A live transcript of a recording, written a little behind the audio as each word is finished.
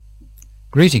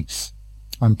Greetings,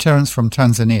 I'm Terence from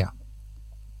Tanzania.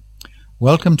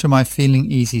 Welcome to my Feeling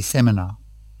Easy seminar.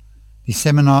 The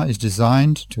seminar is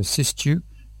designed to assist you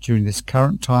during this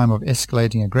current time of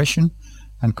escalating aggression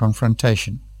and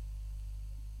confrontation,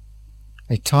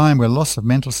 a time where loss of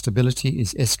mental stability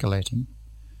is escalating,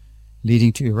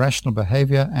 leading to irrational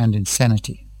behavior and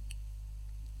insanity.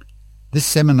 This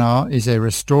seminar is a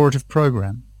restorative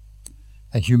program,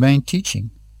 a humane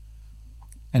teaching,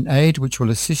 an aid which will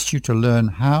assist you to learn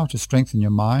how to strengthen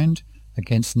your mind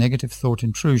against negative thought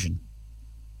intrusion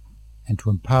and to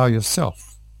empower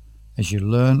yourself as you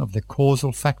learn of the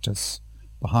causal factors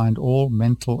behind all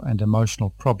mental and emotional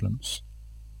problems.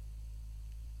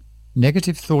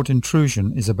 Negative thought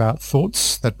intrusion is about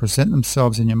thoughts that present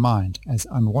themselves in your mind as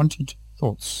unwanted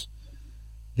thoughts.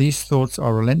 These thoughts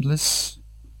are relentless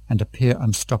and appear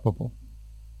unstoppable.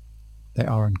 They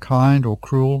are unkind or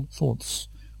cruel thoughts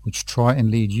which try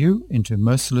and lead you into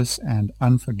merciless and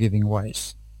unforgiving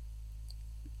ways.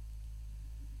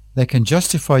 They can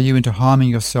justify you into harming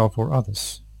yourself or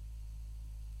others.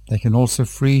 They can also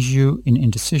freeze you in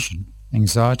indecision,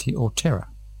 anxiety, or terror.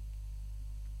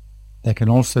 They can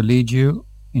also lead you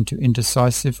into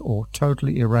indecisive or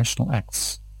totally irrational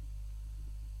acts.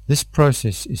 This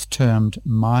process is termed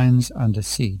minds under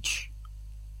siege,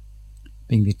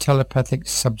 being the telepathic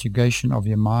subjugation of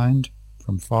your mind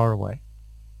from far away.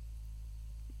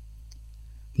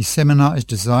 The seminar is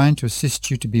designed to assist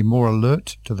you to be more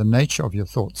alert to the nature of your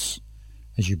thoughts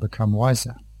as you become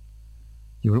wiser.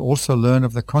 You will also learn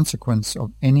of the consequence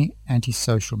of any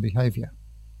antisocial behavior.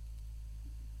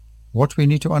 What we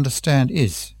need to understand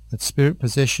is that spirit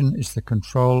possession is the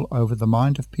control over the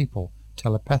mind of people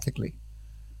telepathically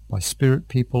by spirit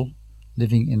people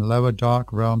living in lower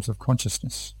dark realms of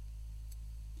consciousness.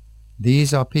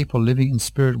 These are people living in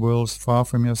spirit worlds far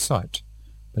from your sight,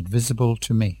 but visible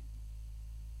to me.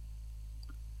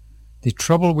 The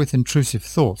trouble with intrusive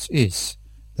thoughts is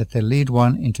that they lead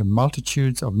one into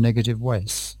multitudes of negative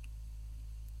ways.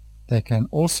 They can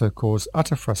also cause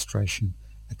utter frustration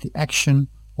at the action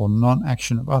or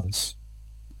non-action of others.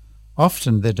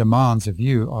 Often their demands of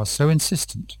you are so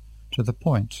insistent to the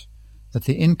point that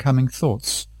the incoming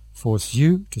thoughts force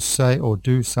you to say or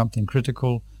do something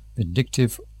critical,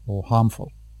 vindictive, or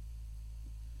harmful.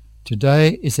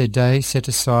 Today is a day set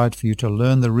aside for you to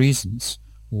learn the reasons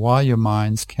why your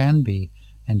minds can be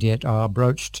and yet are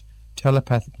broached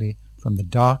telepathically from the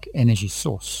dark energy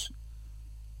source,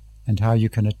 and how you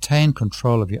can attain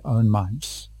control of your own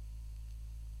minds.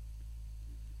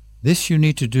 This you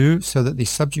need to do so that the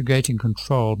subjugating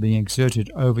control being exerted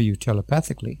over you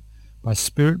telepathically by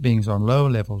spirit beings on lower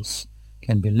levels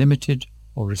can be limited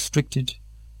or restricted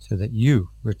so that you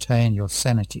retain your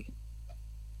sanity.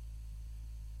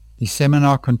 The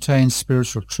seminar contains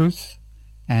spiritual truth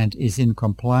and is in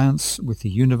compliance with the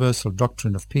universal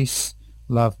doctrine of peace,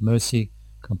 love, mercy,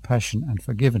 compassion, and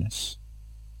forgiveness.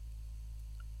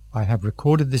 I have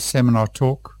recorded this seminar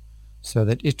talk so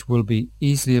that it will be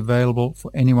easily available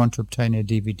for anyone to obtain a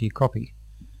DVD copy.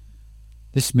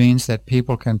 This means that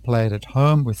people can play it at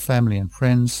home with family and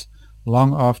friends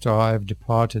long after I have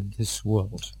departed this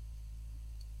world.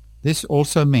 This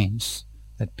also means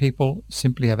that people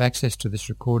simply have access to this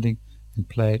recording and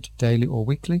play it daily or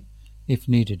weekly, if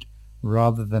needed,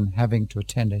 rather than having to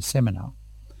attend a seminar,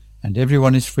 and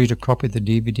everyone is free to copy the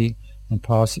DVD and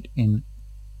pass it in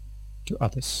to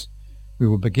others. We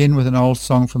will begin with an old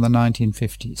song from the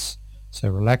 1950s, so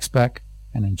relax back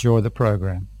and enjoy the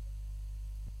program.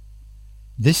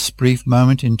 This brief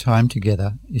moment in time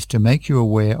together is to make you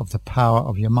aware of the power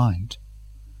of your mind,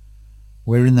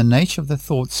 wherein the nature of the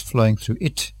thoughts flowing through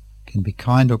it can be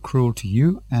kind or cruel to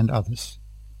you and others.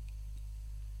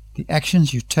 The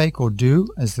actions you take or do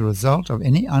as the result of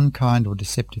any unkind or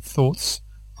deceptive thoughts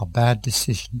are bad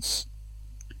decisions.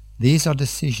 These are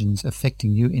decisions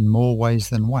affecting you in more ways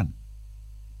than one.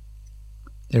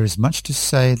 There is much to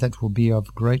say that will be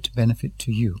of great benefit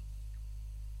to you.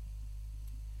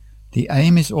 The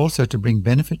aim is also to bring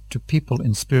benefit to people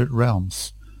in spirit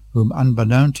realms whom,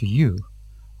 unbeknown to you,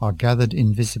 are gathered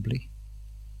invisibly.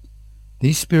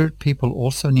 These spirit people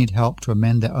also need help to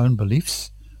amend their own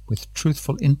beliefs with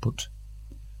truthful input,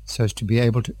 so as to be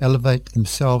able to elevate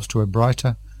themselves to a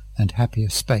brighter and happier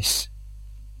space.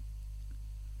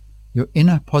 Your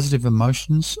inner positive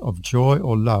emotions of joy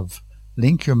or love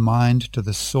link your mind to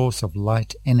the source of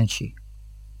light energy.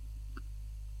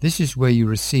 This is where you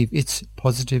receive its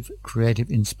positive creative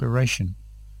inspiration.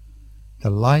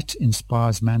 The light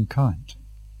inspires mankind.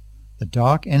 The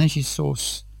dark energy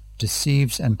source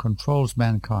deceives and controls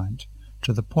mankind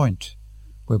to the point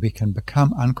where we can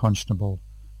become unconscionable,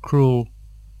 cruel,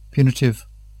 punitive,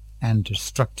 and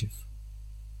destructive.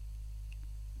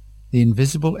 The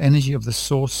invisible energy of the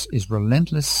source is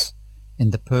relentless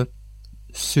in the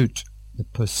pursuit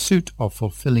of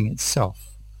fulfilling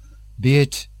itself, be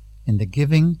it in the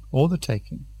giving or the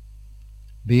taking,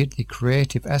 be it the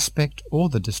creative aspect or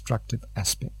the destructive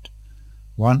aspect.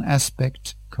 One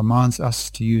aspect commands us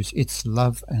to use its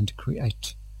love and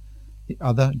create. The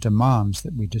other demands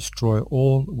that we destroy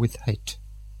all with hate.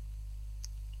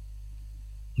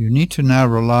 You need to now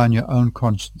rely on your own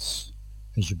conscience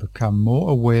as you become more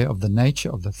aware of the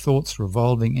nature of the thoughts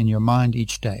revolving in your mind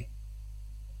each day.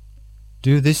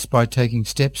 Do this by taking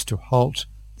steps to halt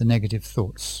the negative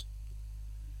thoughts.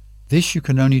 This you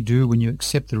can only do when you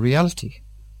accept the reality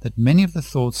that many of the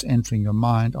thoughts entering your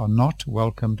mind are not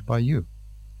welcomed by you.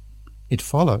 It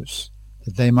follows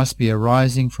that they must be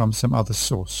arising from some other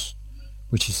source,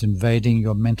 which is invading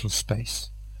your mental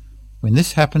space. When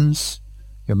this happens,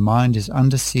 your mind is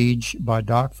under siege by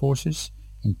dark forces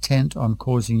intent on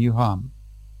causing you harm.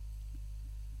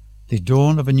 The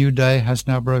dawn of a new day has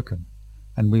now broken,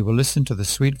 and we will listen to the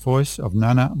sweet voice of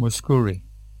Nana Mouskouri.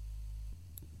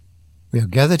 We are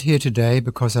gathered here today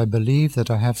because I believe that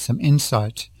I have some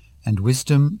insight and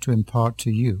wisdom to impart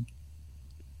to you.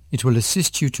 It will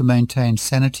assist you to maintain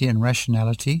sanity and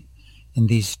rationality in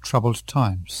these troubled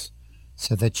times,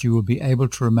 so that you will be able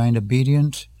to remain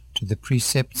obedient to the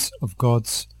precepts of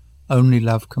God's only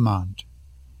love command.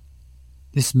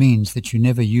 This means that you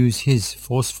never use His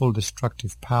forceful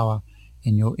destructive power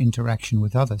in your interaction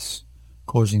with others,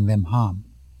 causing them harm.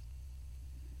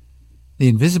 The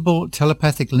invisible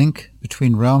telepathic link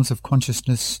between realms of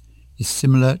consciousness is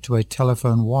similar to a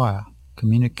telephone wire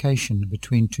communication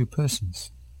between two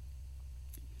persons.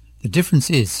 The difference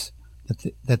is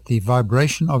that the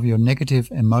vibration of your negative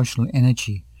emotional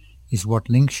energy is what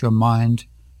links your mind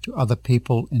to other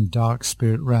people in dark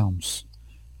spirit realms,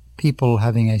 people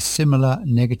having a similar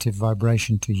negative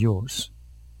vibration to yours.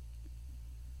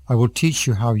 I will teach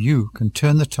you how you can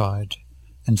turn the tide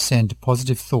and send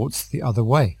positive thoughts the other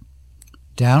way,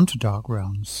 down to dark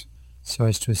realms, so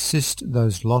as to assist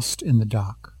those lost in the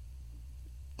dark.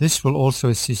 This will also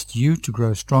assist you to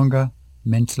grow stronger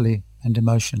mentally and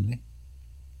emotionally.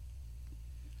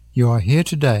 You are here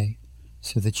today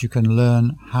so that you can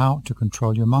learn how to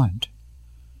control your mind,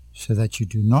 so that you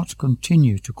do not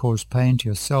continue to cause pain to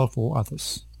yourself or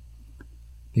others,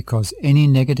 because any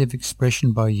negative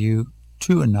expression by you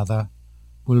to another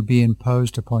will be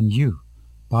imposed upon you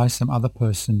by some other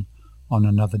person on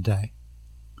another day.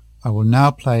 I will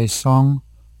now play a song,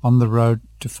 On the Road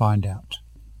to Find Out.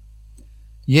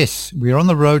 Yes, we are on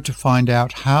the road to find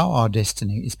out how our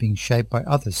destiny is being shaped by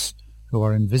others who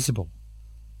are invisible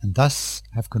and thus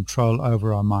have control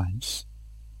over our minds.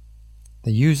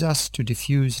 They use us to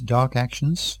diffuse dark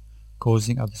actions,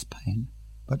 causing others pain,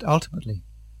 but ultimately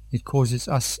it causes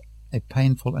us a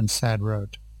painful and sad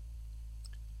road.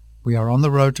 We are on the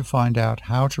road to find out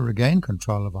how to regain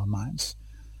control of our minds,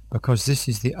 because this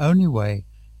is the only way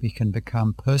we can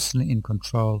become personally in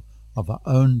control of our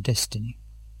own destiny.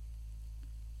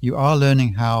 You are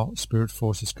learning how spirit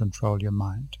forces control your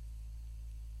mind.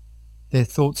 Their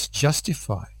thoughts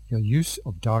justify your use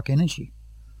of dark energy,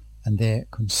 and their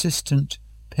consistent,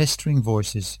 pestering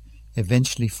voices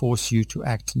eventually force you to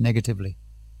act negatively.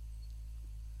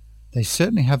 They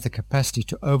certainly have the capacity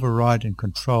to override and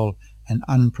control an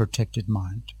unprotected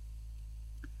mind.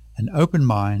 An open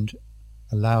mind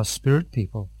allows spirit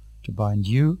people to bind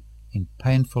you in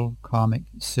painful karmic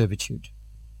servitude.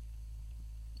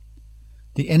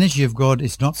 The energy of God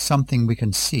is not something we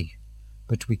can see,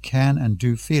 but we can and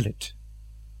do feel it.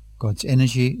 God's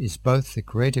energy is both the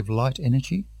creative light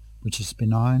energy, which is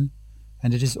benign,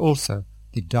 and it is also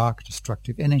the dark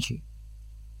destructive energy.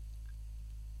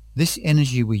 This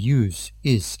energy we use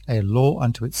is a law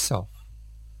unto itself,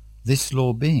 this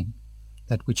law being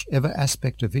that whichever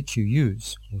aspect of it you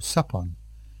use or sup on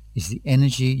is the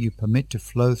energy you permit to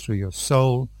flow through your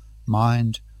soul,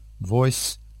 mind,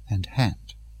 voice, and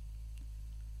hand.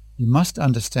 You must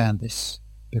understand this,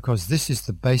 because this is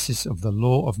the basis of the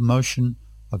law of motion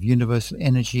of universal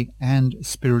energy and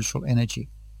spiritual energy.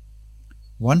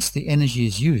 Once the energy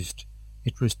is used,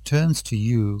 it returns to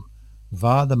you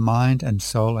via the mind and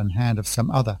soul and hand of some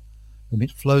other, whom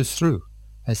it flows through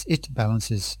as it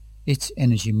balances its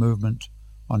energy movement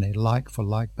on a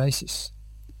like-for-like basis,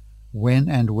 when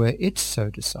and where it so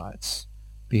decides,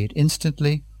 be it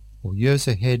instantly or years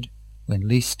ahead when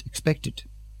least expected.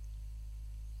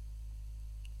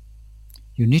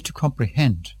 You need to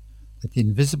comprehend that the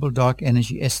invisible dark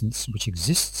energy essence which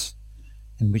exists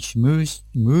and which moves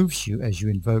you as you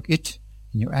invoke it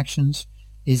in your actions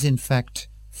is in fact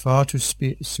far too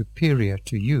superior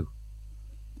to you.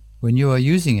 When you are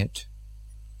using it,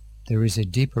 There is a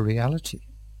deeper reality,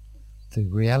 the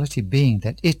reality being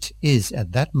that it is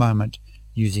at that moment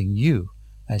using you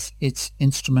as its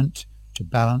instrument to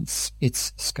balance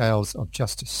its scales of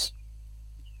justice.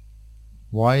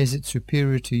 Why is it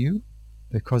superior to you?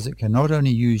 Because it can not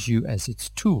only use you as its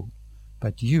tool,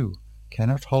 but you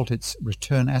cannot halt its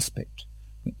return aspect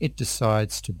when it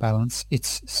decides to balance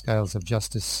its scales of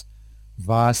justice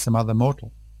via some other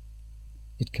mortal.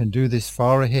 It can do this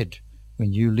far ahead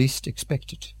when you least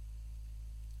expect it.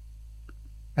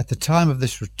 At the time of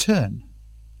this return,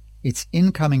 its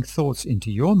incoming thoughts into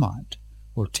your mind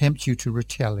will tempt you to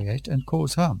retaliate and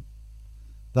cause harm.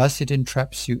 Thus it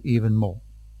entraps you even more.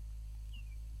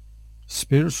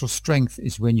 Spiritual strength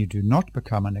is when you do not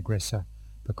become an aggressor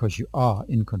because you are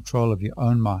in control of your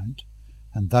own mind,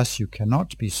 and thus you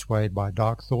cannot be swayed by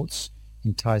dark thoughts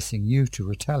enticing you to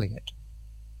retaliate.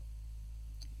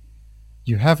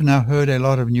 You have now heard a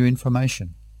lot of new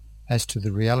information as to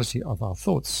the reality of our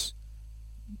thoughts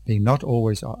being not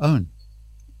always our own.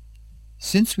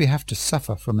 Since we have to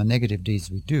suffer from the negative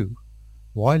deeds we do,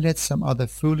 why let some other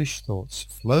foolish thoughts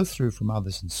flow through from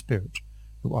others in spirit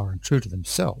who are untrue to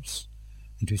themselves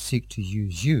and who seek to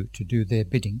use you to do their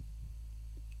bidding?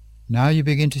 Now you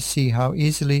begin to see how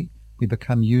easily we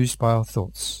become used by our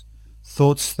thoughts,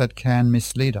 thoughts that can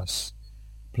mislead us.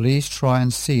 Please try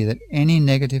and see that any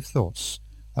negative thoughts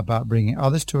about bringing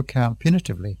others to account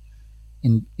punitively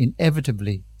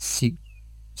inevitably seek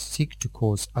to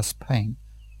cause us pain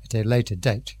at a later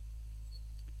date.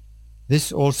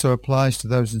 This also applies to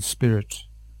those in spirit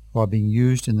who are being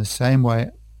used in the same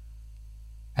way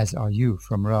as are you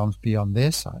from realms beyond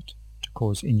their sight to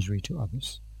cause injury to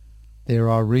others. There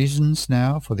are reasons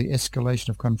now for the escalation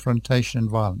of confrontation and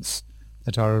violence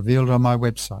that are revealed on my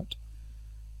website.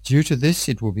 Due to this,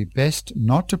 it will be best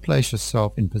not to place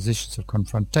yourself in positions of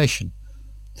confrontation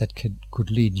that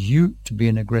could lead you to be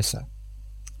an aggressor.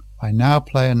 I now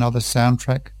play another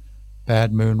soundtrack,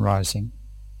 Bad Moon Rising.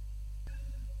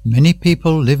 Many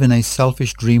people live in a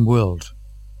selfish dream world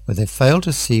where they fail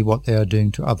to see what they are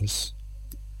doing to others.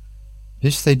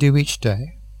 This they do each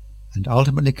day and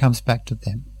ultimately comes back to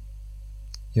them.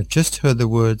 You have just heard the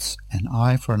words, an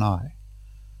eye for an eye,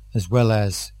 as well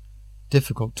as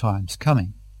difficult times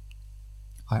coming.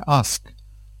 I ask,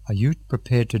 are you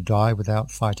prepared to die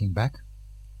without fighting back?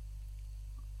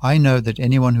 I know that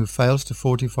anyone who fails to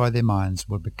fortify their minds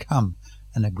will become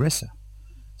an aggressor,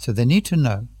 so they need to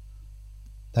know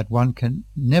that one can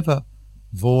never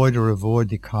void or avoid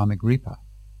the karmic reaper.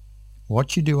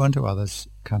 What you do unto others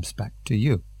comes back to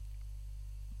you.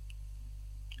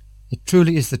 It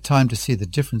truly is the time to see the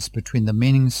difference between the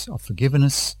meanings of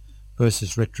forgiveness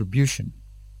versus retribution.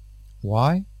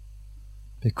 Why?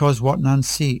 Because what none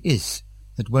see is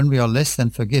that when we are less than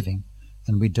forgiving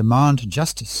and we demand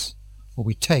justice, or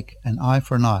we take an eye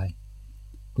for an eye,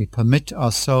 we permit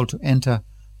our soul to enter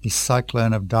the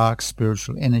cyclone of dark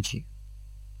spiritual energy.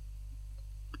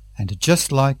 And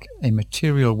just like a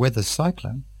material weather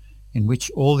cyclone, in which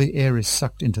all the air is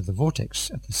sucked into the vortex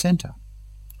at the center,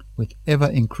 with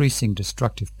ever-increasing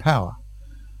destructive power,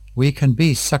 we can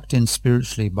be sucked in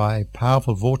spiritually by a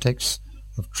powerful vortex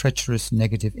of treacherous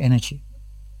negative energy.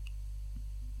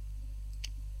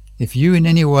 If you in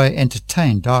any way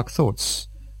entertain dark thoughts,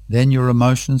 then your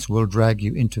emotions will drag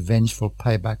you into vengeful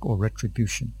payback or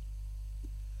retribution.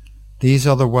 These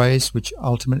are the ways which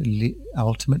ultimately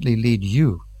lead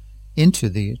you into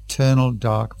the eternal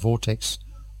dark vortex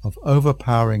of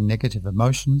overpowering negative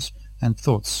emotions and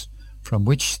thoughts from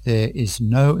which there is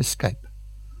no escape,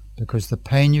 because the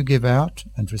pain you give out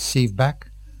and receive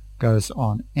back goes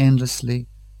on endlessly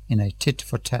in a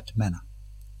tit-for-tat manner.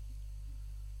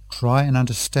 Try and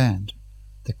understand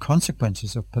the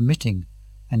consequences of permitting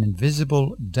an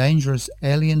invisible, dangerous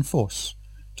alien force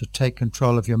to take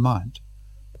control of your mind,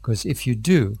 because if you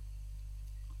do,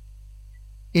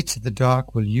 it, the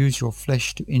dark, will use your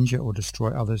flesh to injure or destroy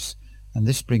others, and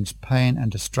this brings pain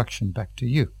and destruction back to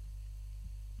you.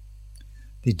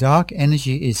 The dark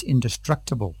energy is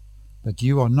indestructible, but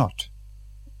you are not.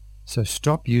 So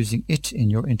stop using it in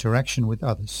your interaction with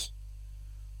others.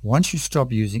 Once you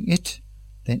stop using it,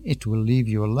 then it will leave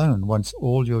you alone once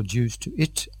all your dues to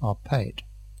it are paid.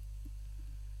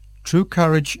 True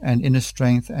courage and inner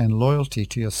strength and loyalty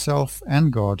to yourself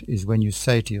and God is when you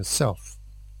say to yourself,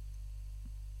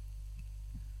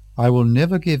 I will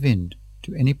never give in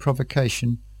to any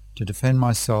provocation to defend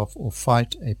myself or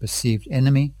fight a perceived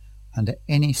enemy under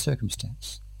any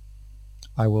circumstance.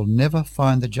 I will never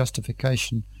find the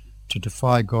justification to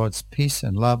defy God's peace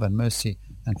and love and mercy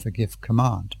and forgive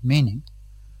command, meaning,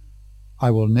 I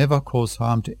will never cause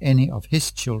harm to any of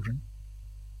His children.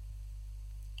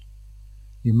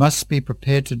 You must be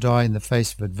prepared to die in the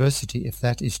face of adversity if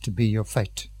that is to be your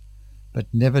fate, but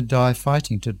never die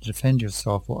fighting to defend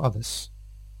yourself or others.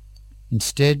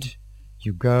 Instead,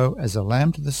 you go as a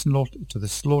lamb to the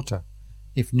slaughter,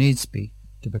 if needs be,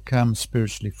 to become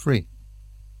spiritually free.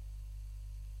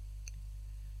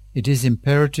 It is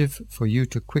imperative for you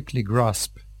to quickly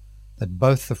grasp that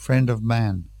both the friend of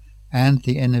man and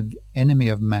the enemy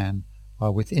of man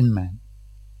are within man.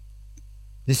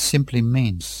 This simply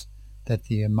means that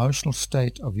the emotional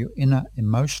state of your inner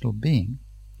emotional being,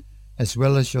 as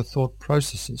well as your thought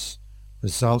processes,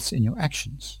 results in your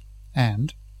actions,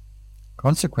 and,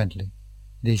 consequently,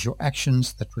 it is your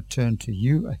actions that return to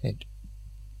you ahead.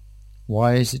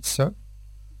 Why is it so?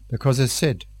 Because, as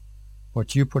said,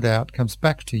 what you put out comes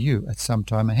back to you at some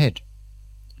time ahead.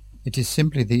 It is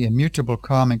simply the immutable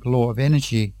karmic law of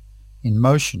energy in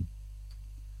motion.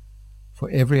 For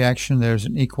every action there is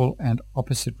an equal and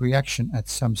opposite reaction at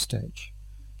some stage.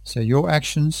 So your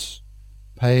actions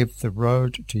pave the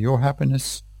road to your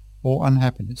happiness or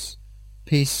unhappiness,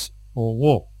 peace or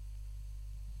war.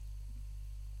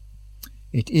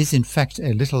 It is in fact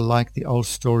a little like the old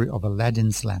story of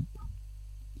Aladdin's lamp.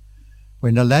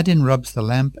 When Aladdin rubs the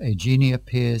lamp, a genie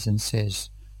appears and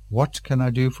says, "What can I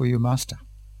do for you, master?"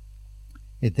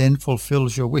 It then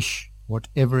fulfills your wish,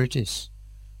 whatever it is,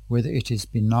 whether it is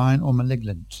benign or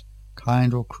malignant,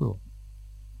 kind or cruel.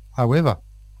 However,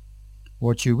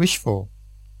 what you wish for,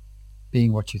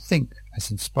 being what you think, as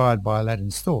inspired by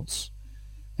Aladdin's thoughts,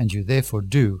 and you therefore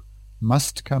do,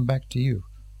 must come back to you,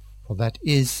 for that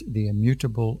is the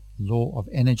immutable law of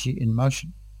energy in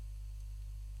motion.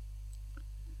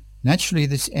 Naturally,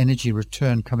 this energy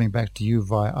return coming back to you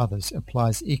via others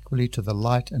applies equally to the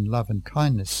light and love and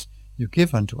kindness you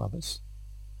give unto others.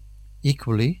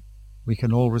 Equally, we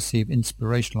can all receive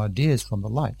inspirational ideas from the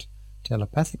light,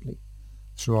 telepathically,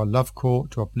 through our love core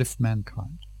to uplift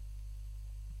mankind.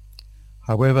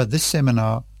 However, this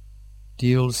seminar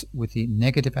deals with the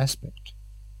negative aspect,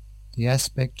 the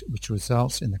aspect which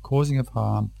results in the causing of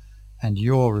harm and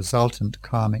your resultant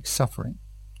karmic suffering.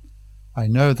 I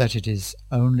know that it is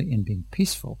only in being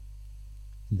peaceful,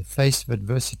 in the face of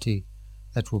adversity,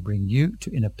 that will bring you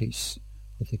to inner peace,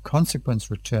 with the consequence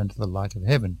return to the light of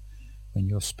heaven when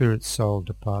your spirit soul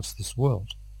departs this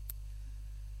world.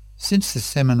 Since the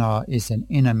seminar is an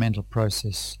inner mental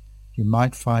process, you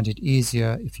might find it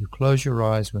easier if you close your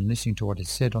eyes when listening to what is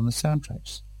said on the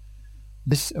soundtracks.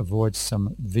 This avoids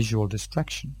some visual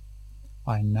distraction.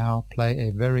 I now play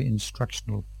a very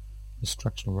instructional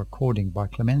recording by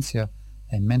Clemencia,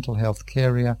 a mental health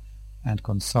carrier and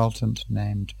consultant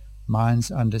named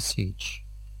Minds Under Siege.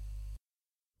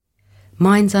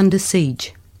 Minds Under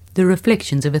Siege, the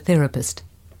reflections of a therapist.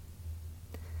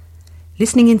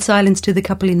 Listening in silence to the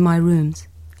couple in my rooms,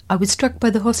 I was struck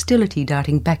by the hostility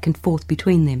darting back and forth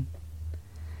between them.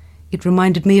 It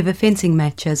reminded me of a fencing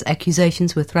match as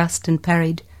accusations were thrust and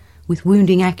parried with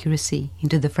wounding accuracy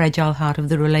into the fragile heart of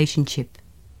the relationship.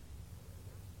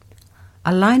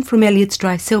 A line from Eliot's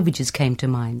Dry Selvages came to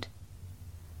mind.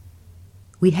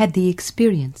 We had the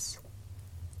experience,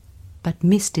 but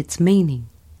missed its meaning.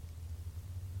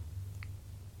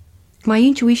 My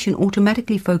intuition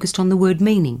automatically focused on the word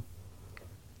meaning,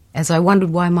 as I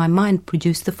wondered why my mind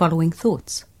produced the following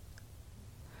thoughts.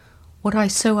 What I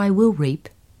sow I will reap.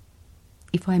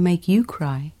 If I make you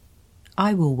cry,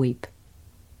 I will weep.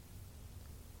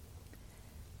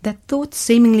 That thoughts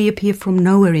seemingly appear from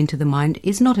nowhere into the mind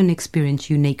is not an experience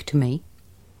unique to me.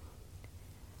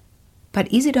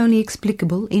 But is it only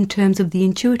explicable in terms of the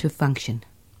intuitive function?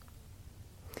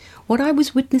 What I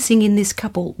was witnessing in this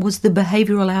couple was the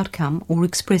behavioural outcome or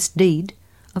expressed deed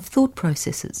of thought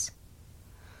processes.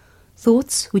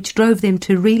 Thoughts which drove them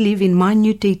to relive in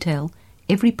minute detail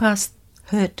every past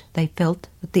hurt they felt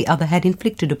that the other had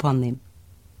inflicted upon them.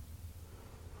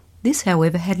 This,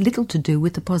 however, had little to do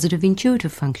with the positive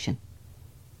intuitive function.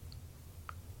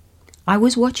 I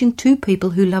was watching two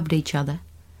people who loved each other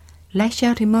lash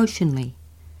out emotionally,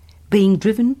 being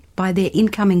driven by their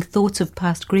incoming thoughts of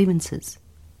past grievances,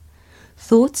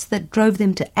 thoughts that drove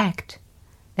them to act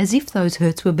as if those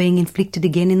hurts were being inflicted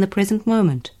again in the present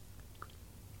moment.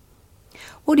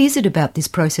 What is it about this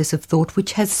process of thought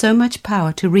which has so much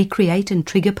power to recreate and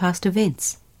trigger past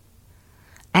events,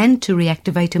 and to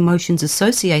reactivate emotions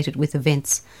associated with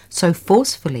events so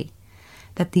forcefully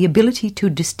that the ability to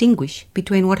distinguish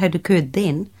between what had occurred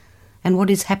then and what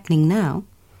is happening now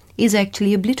is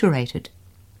actually obliterated?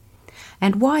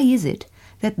 And why is it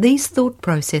that these thought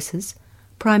processes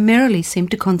primarily seem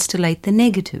to constellate the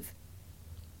negative?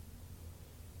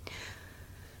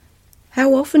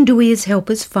 How often do we as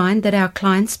helpers find that our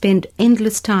clients spend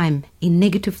endless time in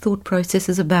negative thought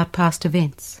processes about past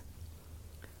events,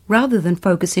 rather than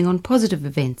focusing on positive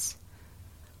events,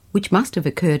 which must have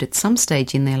occurred at some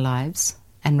stage in their lives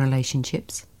and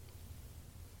relationships?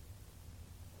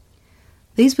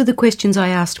 These were the questions I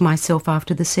asked myself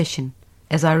after the session,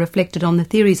 as I reflected on the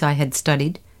theories I had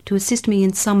studied to assist me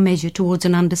in some measure towards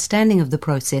an understanding of the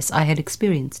process I had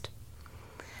experienced.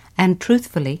 And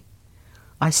truthfully,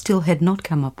 I still had not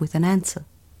come up with an answer.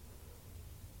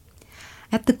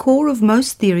 At the core of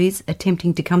most theories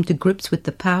attempting to come to grips with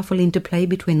the powerful interplay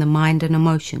between the mind and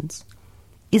emotions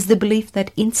is the belief that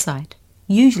insight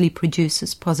usually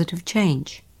produces positive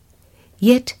change.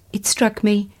 Yet it struck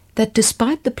me that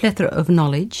despite the plethora of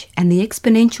knowledge and the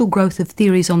exponential growth of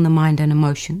theories on the mind and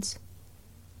emotions,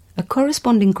 a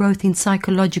corresponding growth in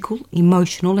psychological,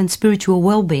 emotional and spiritual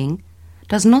well-being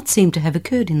does not seem to have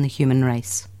occurred in the human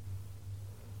race.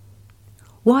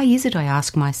 Why is it, I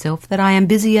ask myself, that I am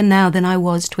busier now than I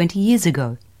was 20 years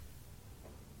ago?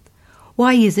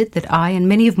 Why is it that I and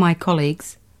many of my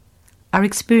colleagues are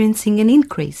experiencing an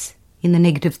increase in the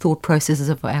negative thought processes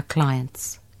of our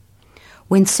clients,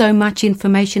 when so much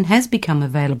information has become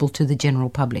available to the general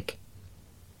public?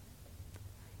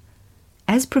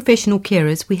 As professional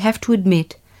carers, we have to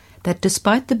admit that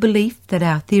despite the belief that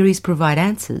our theories provide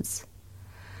answers,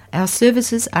 our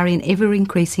services are in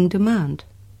ever-increasing demand.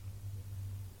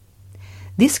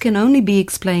 This can only be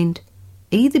explained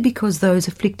either because those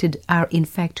afflicted are in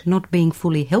fact not being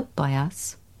fully helped by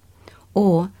us,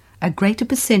 or a greater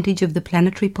percentage of the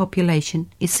planetary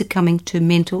population is succumbing to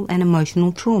mental and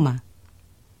emotional trauma.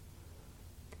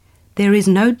 There is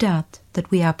no doubt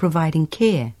that we are providing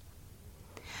care,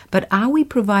 but are we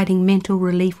providing mental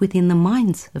relief within the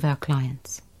minds of our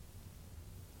clients?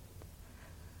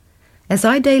 As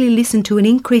I daily listen to an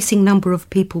increasing number of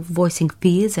people voicing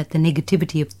fears at the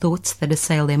negativity of thoughts that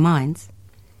assail their minds,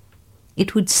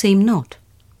 it would seem not.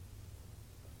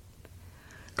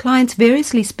 Clients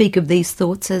variously speak of these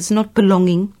thoughts as not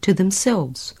belonging to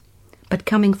themselves, but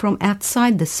coming from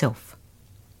outside the self.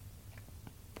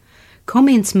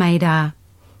 Comments made are,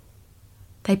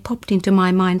 "They popped into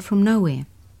my mind from nowhere.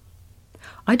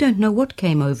 I don't know what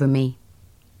came over me.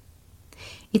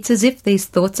 It's as if these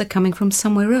thoughts are coming from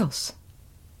somewhere else.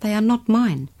 They are not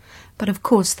mine, but of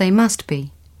course they must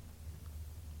be."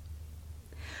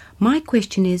 My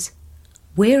question is,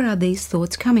 where are these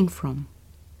thoughts coming from?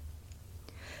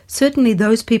 Certainly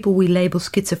those people we label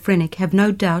schizophrenic have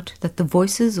no doubt that the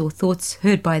voices or thoughts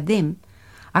heard by them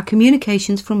are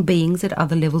communications from beings at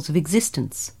other levels of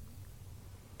existence.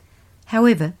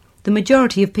 However, the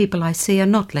majority of people I see are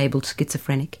not labelled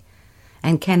schizophrenic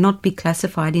and cannot be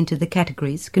classified into the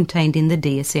categories contained in the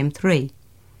DSM-3.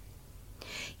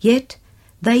 Yet,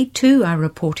 they too are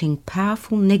reporting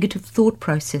powerful negative thought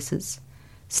processes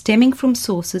stemming from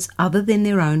sources other than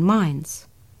their own minds,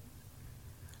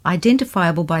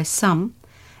 identifiable by some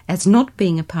as not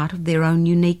being a part of their own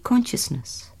unique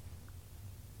consciousness.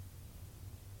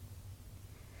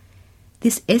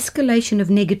 This escalation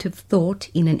of negative thought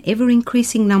in an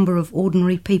ever-increasing number of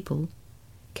ordinary people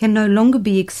can no longer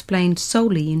be explained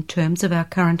solely in terms of our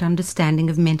current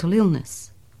understanding of mental illness.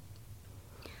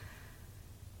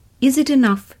 Is it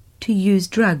enough to use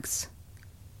drugs,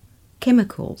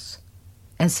 chemicals,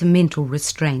 as a mental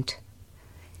restraint?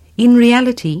 In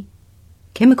reality,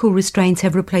 chemical restraints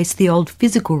have replaced the old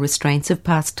physical restraints of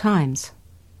past times.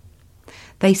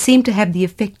 They seem to have the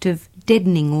effect of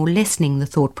deadening or lessening the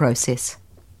thought process.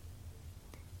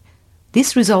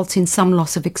 This results in some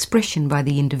loss of expression by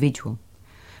the individual,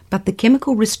 but the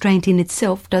chemical restraint in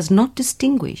itself does not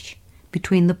distinguish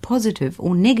between the positive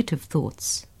or negative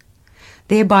thoughts,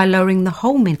 thereby lowering the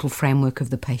whole mental framework of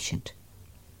the patient.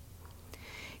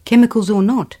 Chemicals or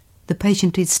not, the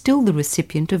patient is still the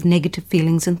recipient of negative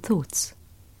feelings and thoughts.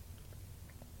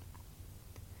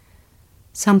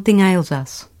 Something ails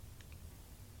us,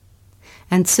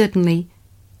 and certainly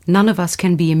none of us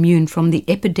can be immune from the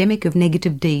epidemic of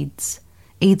negative deeds,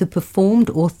 either performed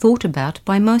or thought about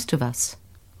by most of us,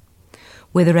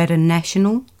 whether at a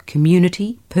national,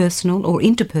 community, personal or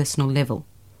interpersonal level.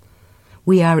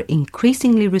 We are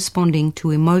increasingly responding to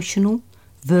emotional,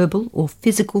 verbal or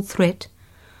physical threat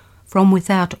from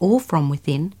without or from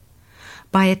within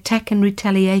by attack and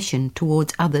retaliation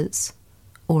towards others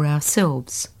or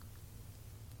ourselves.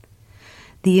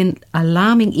 The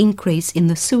alarming increase in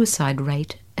the suicide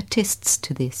rate attests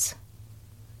to this.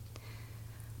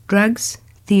 Drugs,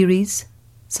 theories,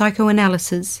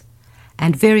 psychoanalysis,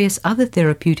 and various other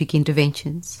therapeutic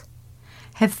interventions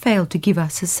have failed to give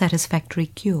us a satisfactory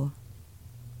cure.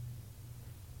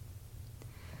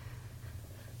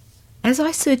 As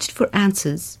I searched for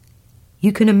answers,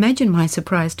 you can imagine my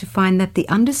surprise to find that the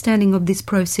understanding of this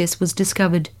process was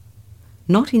discovered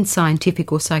not in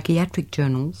scientific or psychiatric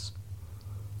journals,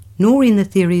 nor in the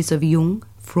theories of Jung,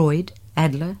 Freud,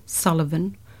 Adler,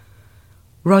 Sullivan,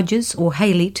 Rogers or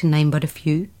Haley, to name but a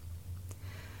few,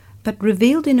 but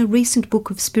revealed in a recent book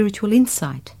of spiritual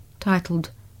insight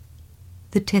titled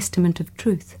The Testament of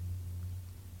Truth.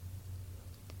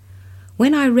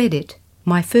 When I read it,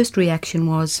 my first reaction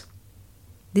was,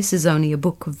 this is only a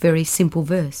book of very simple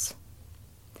verse.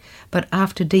 But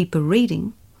after deeper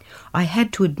reading, I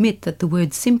had to admit that the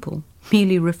word simple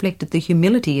merely reflected the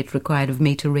humility it required of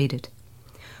me to read it.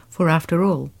 For after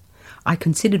all, I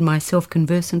considered myself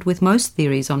conversant with most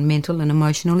theories on mental and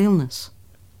emotional illness.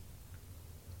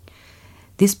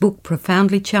 This book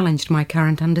profoundly challenged my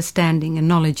current understanding and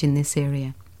knowledge in this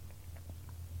area.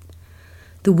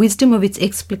 The wisdom of its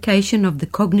explication of the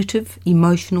cognitive,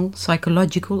 emotional,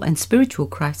 psychological and spiritual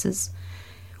crisis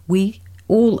we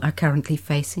all are currently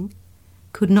facing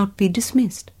could not be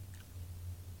dismissed.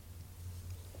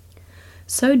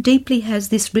 So deeply has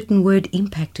this written word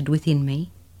impacted within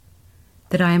me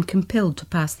that I am compelled to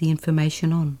pass the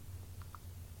information on.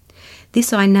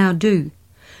 This I now do,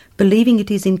 believing it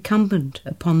is incumbent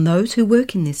upon those who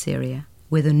work in this area,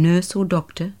 whether nurse or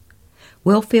doctor,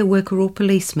 welfare worker or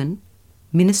policeman,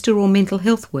 minister or mental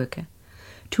health worker,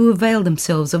 to avail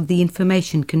themselves of the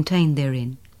information contained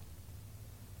therein.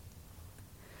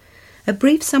 A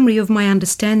brief summary of my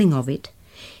understanding of it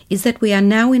is that we are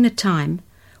now in a time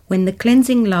when the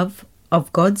cleansing love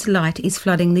of God's light is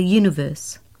flooding the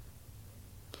universe.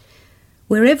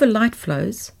 Wherever light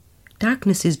flows,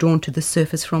 darkness is drawn to the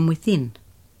surface from within.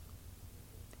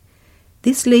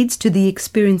 This leads to the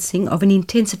experiencing of an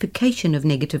intensification of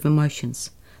negative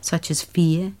emotions, such as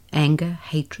fear, anger,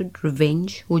 hatred,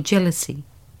 revenge, or jealousy.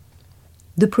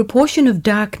 The proportion of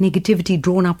dark negativity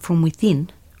drawn up from within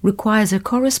requires a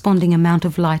corresponding amount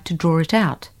of light to draw it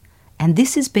out, and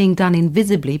this is being done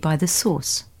invisibly by the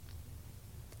source.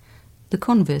 The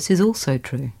converse is also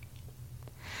true.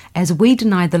 As we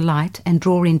deny the light and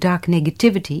draw in dark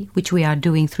negativity, which we are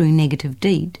doing through negative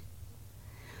deed,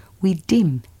 we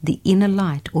dim the inner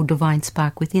light or divine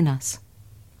spark within us.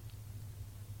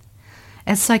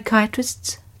 As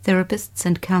psychiatrists, therapists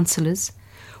and counsellors,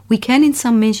 we can in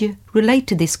some measure relate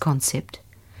to this concept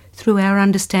through our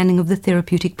understanding of the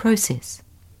therapeutic process.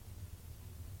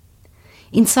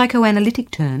 In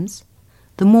psychoanalytic terms,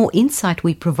 the more insight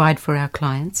we provide for our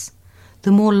clients,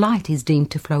 the more light is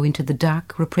deemed to flow into the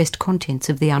dark, repressed contents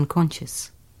of the unconscious.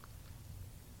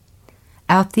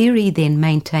 Our theory then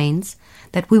maintains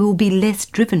that we will be less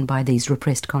driven by these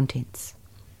repressed contents.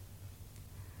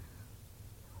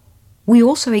 We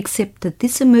also accept that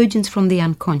this emergence from the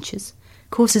unconscious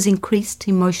causes increased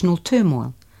emotional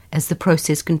turmoil as the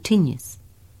process continues,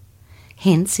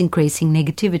 hence increasing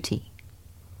negativity.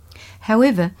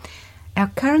 However, our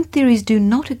current theories do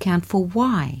not account for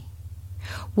why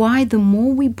the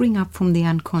more we bring up from the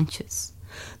unconscious,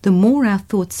 the more our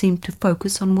thoughts seem to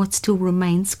focus on what still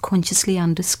remains consciously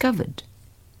undiscovered.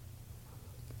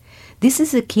 This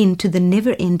is akin to the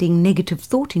never-ending negative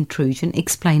thought intrusion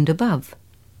explained above.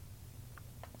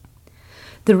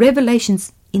 The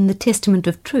revelations in the Testament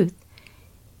of Truth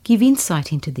give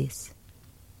insight into this.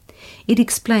 It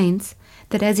explains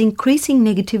that as increasing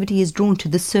negativity is drawn to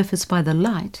the surface by the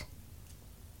light,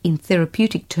 in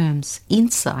therapeutic terms,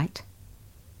 insight,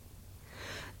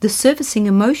 the surfacing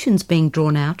emotions being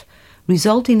drawn out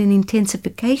result in an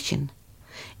intensification,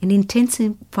 an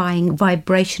intensifying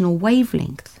vibrational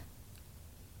wavelength.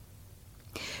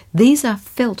 These are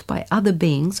felt by other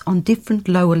beings on different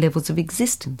lower levels of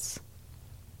existence.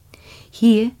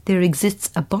 Here there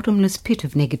exists a bottomless pit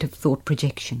of negative thought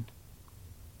projection.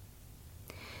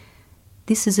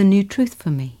 This is a new truth for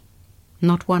me,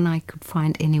 not one I could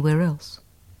find anywhere else.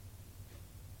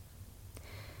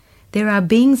 There are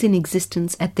beings in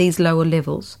existence at these lower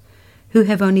levels who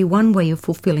have only one way of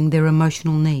fulfilling their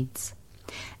emotional needs,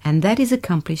 and that is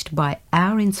accomplished by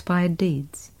our inspired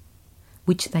deeds,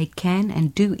 which they can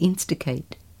and do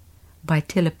instigate by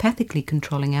telepathically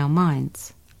controlling our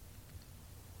minds.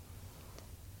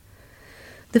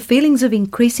 The feelings of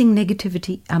increasing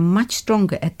negativity are much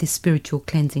stronger at this spiritual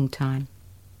cleansing time,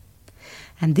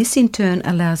 and this in turn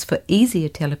allows for easier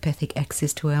telepathic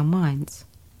access to our minds.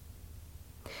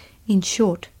 In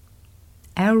short,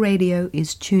 our radio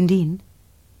is tuned in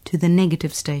to the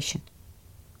negative station.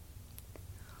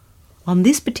 On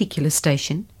this particular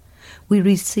station, we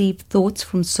receive thoughts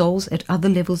from souls at other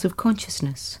levels of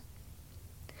consciousness,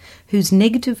 whose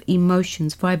negative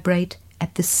emotions vibrate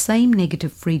at the same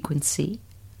negative frequency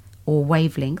or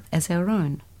wavelength as our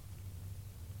own.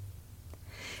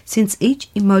 Since each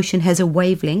emotion has a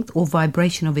wavelength or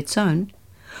vibration of its own,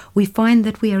 we find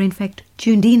that we are in fact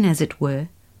tuned in, as it were,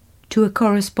 to a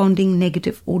corresponding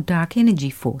negative or dark energy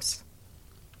force.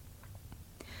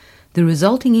 The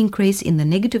resulting increase in the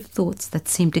negative thoughts that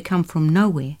seem to come from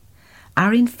nowhere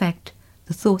are in fact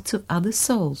the thoughts of other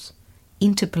souls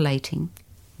interpolating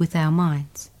with our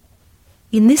minds.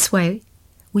 In this way,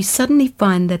 we suddenly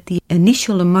find that the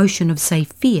initial emotion of, say,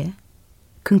 fear,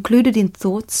 concluded in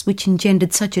thoughts which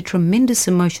engendered such a tremendous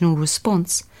emotional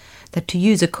response that, to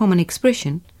use a common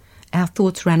expression, our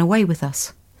thoughts ran away with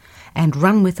us, and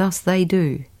run with us they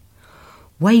do,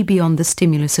 way beyond the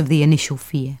stimulus of the initial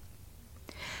fear.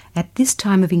 At this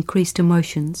time of increased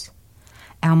emotions,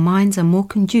 our minds are more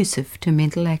conducive to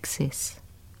mental access.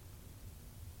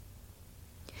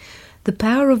 The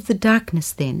power of the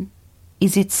darkness, then,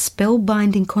 is its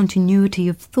spellbinding continuity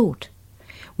of thought,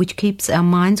 which keeps our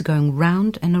minds going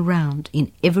round and around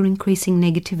in ever-increasing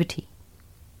negativity.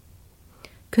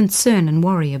 Concern and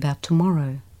worry about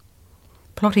tomorrow,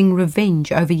 plotting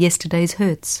revenge over yesterday's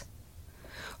hurts,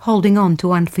 holding on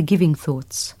to unforgiving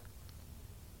thoughts.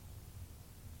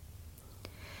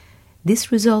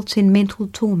 This results in mental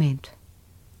torment,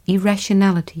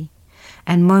 irrationality,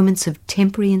 and moments of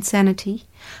temporary insanity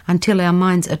until our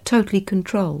minds are totally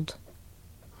controlled,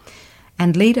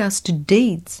 and lead us to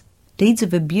deeds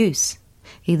of abuse,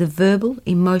 either verbal,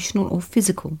 emotional, or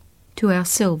physical, to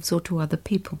ourselves or to other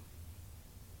people.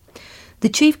 The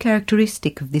chief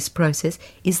characteristic of this process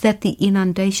is that the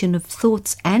inundation of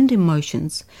thoughts and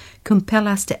emotions compel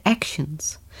us to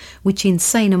actions which in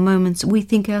saner moments we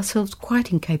think ourselves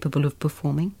quite incapable of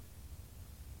performing.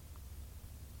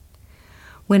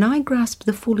 When I grasped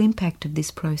the full impact of this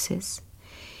process,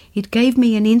 it gave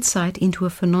me an insight into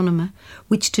a phenomenon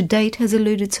which to date has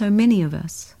eluded so many of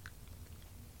us.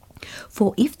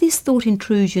 For if this thought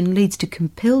intrusion leads to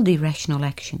compelled irrational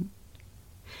action,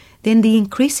 then the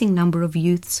increasing number of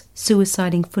youths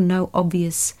suiciding for no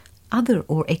obvious other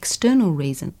or external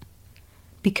reason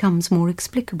becomes more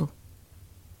explicable.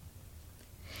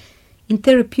 In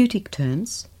therapeutic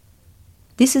terms,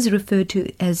 this is referred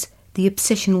to as the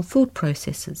obsessional thought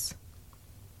processes.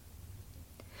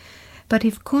 But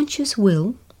if conscious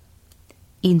will,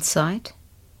 insight,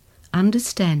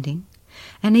 understanding,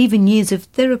 and even years of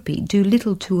therapy do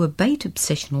little to abate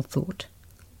obsessional thought,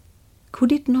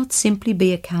 could it not simply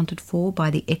be accounted for by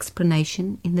the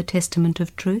explanation in the Testament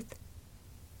of Truth?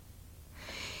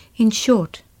 In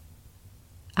short,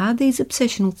 are these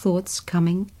obsessional thoughts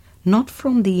coming not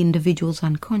from the individual's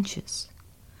unconscious,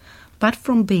 but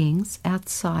from beings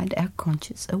outside our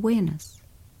conscious awareness?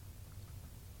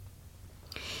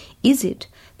 Is it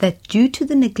that due to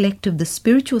the neglect of the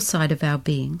spiritual side of our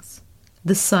beings,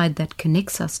 the side that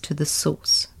connects us to the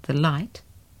source, the light,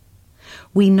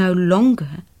 we no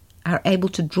longer are able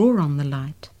to draw on the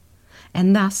light,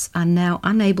 and thus are now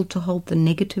unable to hold the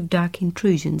negative dark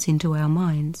intrusions into our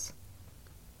minds?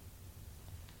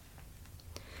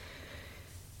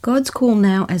 God's call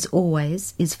now, as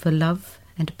always, is for love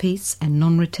and peace and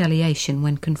non-retaliation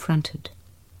when confronted.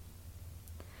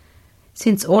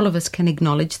 Since all of us can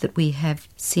acknowledge that we have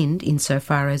sinned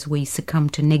insofar as we succumb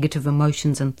to negative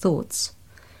emotions and thoughts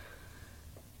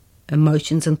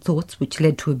which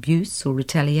led to abuse or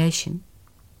retaliation,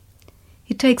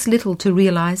 it takes little to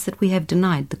realize that we have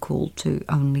denied the call to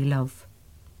only love.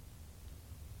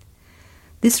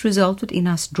 This resulted in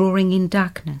us drawing in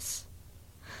darkness,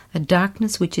 a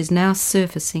darkness which is now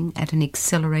surfacing at an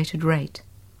accelerated rate.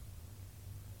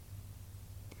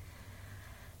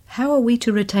 How are we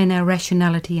to retain our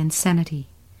rationality and sanity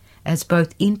as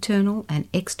both internal and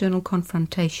external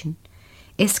confrontation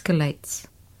escalates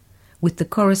with the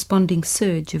corresponding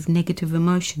surge of negative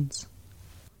emotions?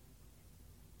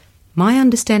 My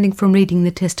understanding from reading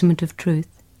the Testament of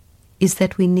Truth is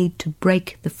that we need to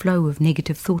break the flow of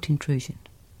negative thought intrusion.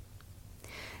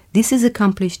 This is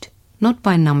accomplished not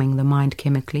by numbing the mind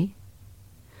chemically,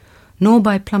 nor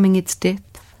by plumbing its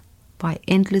depth by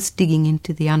endless digging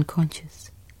into the unconscious,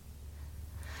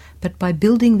 but by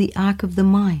building the ark of the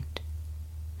mind,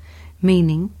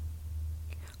 meaning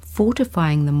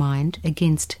fortifying the mind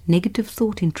against negative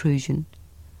thought intrusion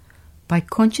by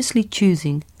consciously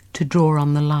choosing to draw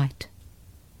on the light.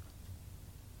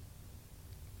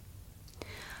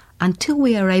 Until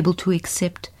we are able to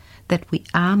accept that we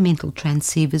are mental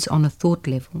transceivers on a thought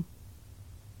level,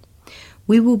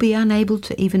 we will be unable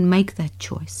to even make that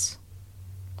choice,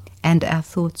 and our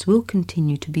thoughts will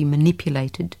continue to be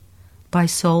manipulated by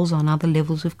souls on other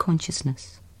levels of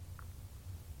consciousness.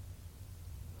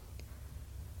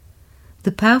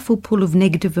 The powerful pull of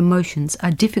negative emotions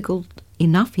are difficult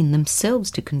enough in themselves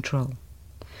to control,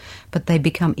 but they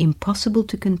become impossible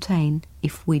to contain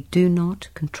if we do not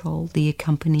control the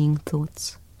accompanying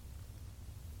thoughts.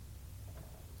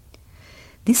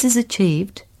 This is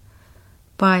achieved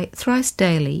by thrice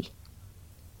daily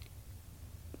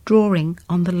drawing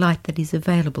on the light that is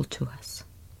available to us.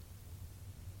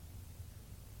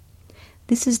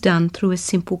 This is done through a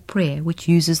simple prayer which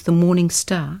uses the morning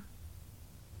star,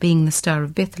 being the Star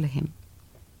of Bethlehem.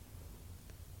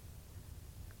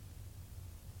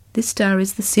 This star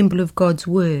is the symbol of God's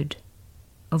word,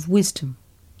 of wisdom,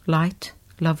 light,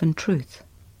 love and truth.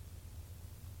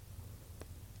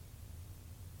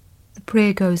 The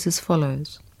prayer goes as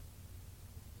follows.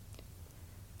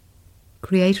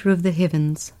 Creator of the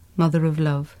heavens, Mother of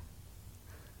love,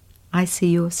 I see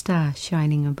your star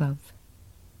shining above.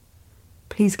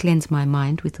 Please cleanse my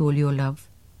mind with all your love,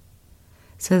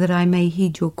 so that I may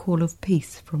heed your call of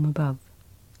peace from above.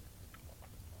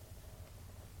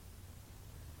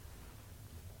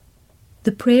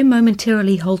 The prayer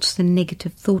momentarily halts the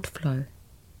negative thought flow,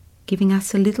 giving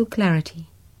us a little clarity,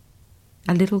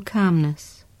 a little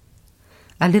calmness,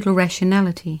 a little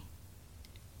rationality,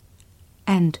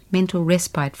 and mental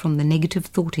respite from the negative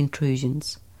thought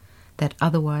intrusions that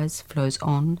otherwise flows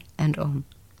on and on.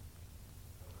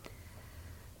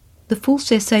 The full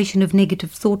cessation of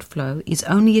negative thought flow is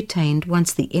only attained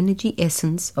once the energy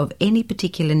essence of any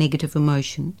particular negative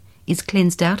emotion is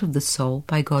cleansed out of the soul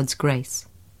by God's grace.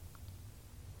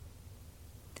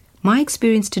 My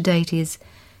experience to date is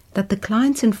that the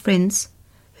clients and friends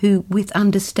who, with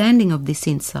understanding of this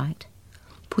insight,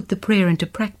 put the prayer into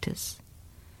practice,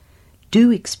 do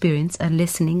experience a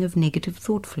lessening of negative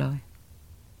thought flow.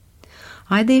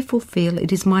 I therefore feel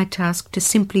it is my task to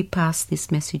simply pass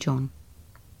this message on.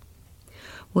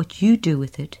 What you do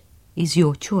with it is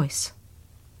your choice.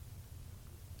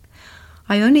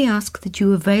 I only ask that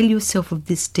you avail yourself of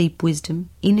this deep wisdom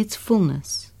in its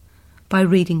fullness by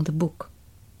reading the book.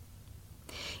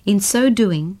 In so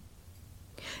doing,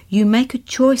 you make a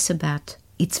choice about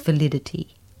its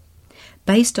validity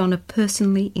based on a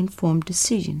personally informed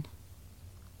decision.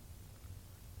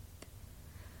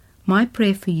 My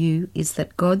prayer for you is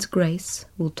that God's grace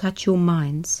will touch your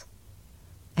minds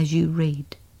as you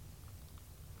read,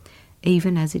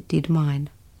 even as it did mine.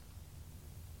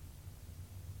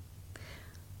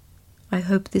 I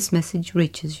hope this message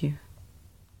reaches you.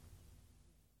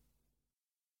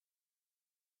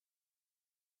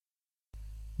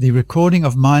 The recording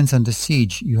of Minds Under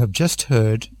Siege you have just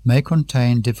heard may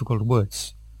contain difficult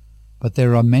words, but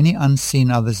there are many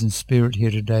unseen others in spirit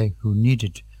here today who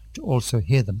needed to also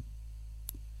hear them.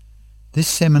 This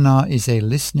seminar is a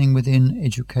listening within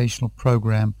educational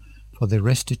program for the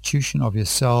restitution of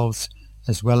yourselves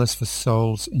as well as for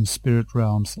souls in spirit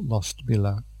realms lost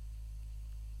below.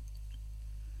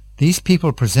 These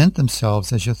people present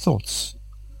themselves as your thoughts,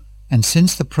 and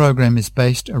since the program is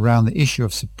based around the issue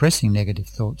of suppressing negative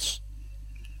thoughts,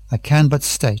 I can but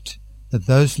state that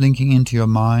those linking into your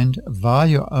mind via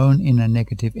your own inner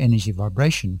negative energy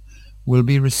vibration will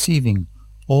be receiving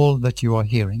all that you are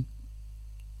hearing.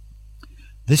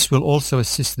 This will also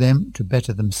assist them to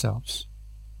better themselves.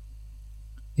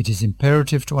 It is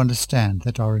imperative to understand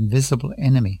that our invisible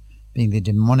enemy, being the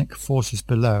demonic forces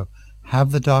below,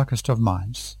 have the darkest of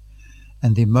minds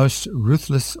and the most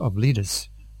ruthless of leaders,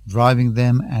 driving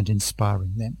them and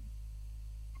inspiring them.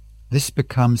 This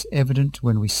becomes evident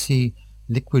when we see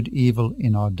liquid evil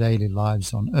in our daily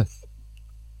lives on earth.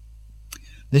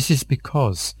 This is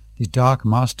because the dark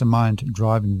mastermind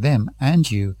driving them and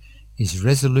you is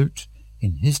resolute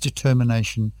in his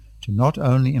determination to not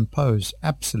only impose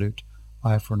absolute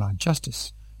eye for an eye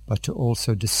justice, but to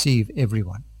also deceive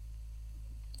everyone.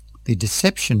 The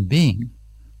deception being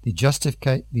the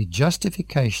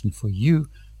justification for you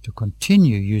to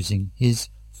continue using his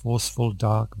forceful,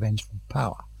 dark, vengeful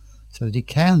power, so that he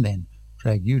can then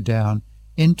drag you down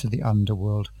into the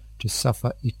underworld to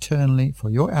suffer eternally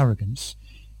for your arrogance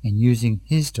in using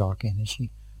his dark energy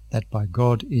that by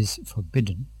God is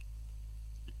forbidden.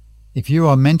 If you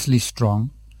are mentally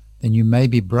strong, then you may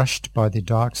be brushed by the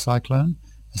dark cyclone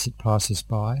as it passes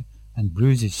by and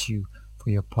bruises you for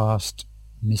your past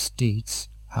misdeeds.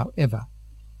 However,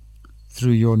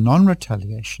 through your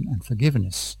non-retaliation and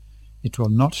forgiveness, it will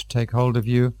not take hold of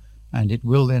you, and it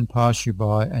will then pass you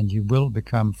by, and you will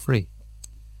become free.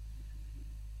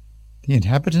 The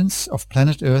inhabitants of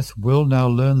planet Earth will now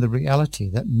learn the reality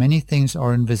that many things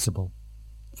are invisible.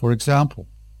 For example,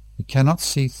 we cannot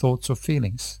see thoughts or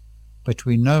feelings, but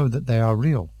we know that they are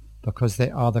real because they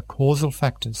are the causal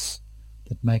factors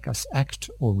that make us act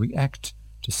or react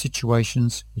to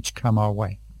situations which come our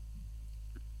way.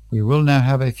 We will now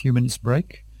have a few minutes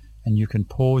break and you can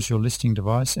pause your listening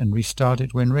device and restart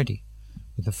it when ready,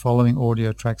 with the following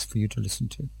audio tracks for you to listen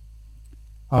to.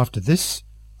 After this,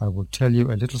 I will tell you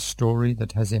a little story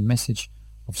that has a message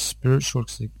of spiritual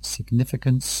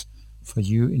significance for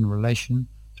you in relation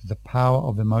to the power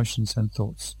of emotions and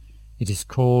thoughts. It is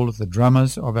called The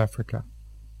Drummers of Africa.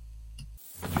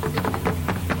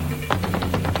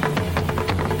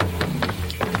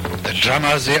 The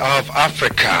Drummers of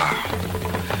Africa.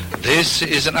 This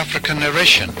is an African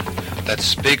narration that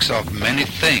speaks of many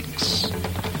things.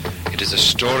 It is a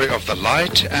story of the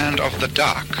light and of the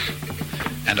dark,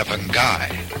 and of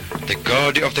Ngai, the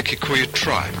god of the Kikuyu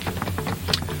tribe,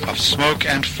 of smoke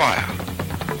and fire,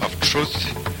 of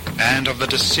truth and of the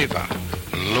deceiver,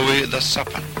 Louis the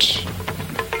Serpent,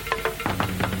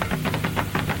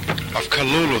 of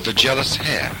Kalulu the jealous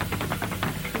hare,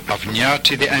 of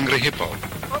Nyati the angry hippo.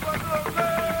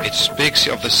 It speaks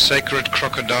of the sacred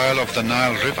crocodile of the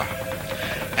Nile River,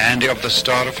 and of the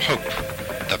Star of Hope,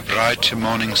 the bright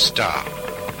morning star.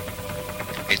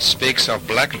 It speaks of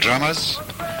black drummers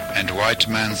and white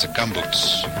man's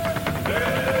gumboots.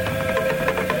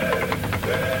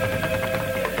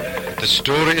 The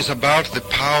story is about the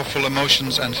powerful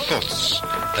emotions and thoughts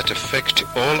that affect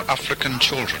all African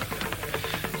children.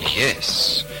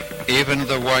 Yes, even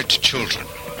the white children.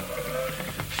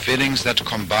 Feelings that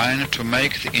combine to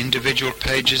make the individual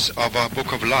pages of our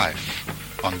book of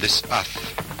life on this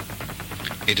earth.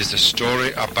 It is a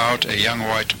story about a young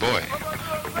white boy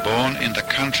born in the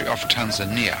country of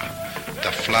Tanzania,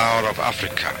 the flower of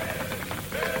Africa.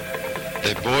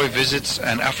 The boy visits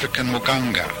an African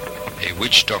muganga, a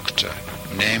witch doctor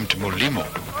named Mulimo,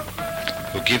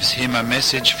 who gives him a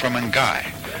message from Ngai,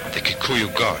 the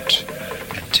Kikuyu god,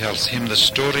 and tells him the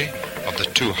story of the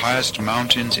two highest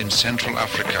mountains in Central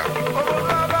Africa.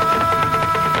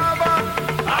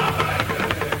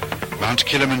 Mount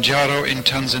Kilimanjaro in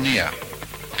Tanzania,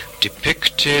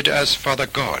 depicted as Father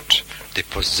God, the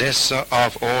possessor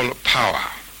of all power,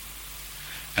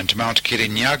 and Mount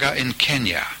Kirinyaga in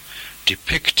Kenya,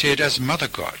 depicted as Mother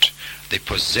God, the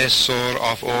possessor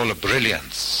of all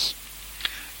brilliance.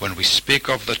 When we speak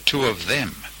of the two of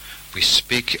them, we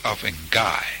speak of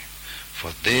Ngai,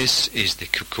 for this is the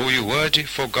Kikuyu word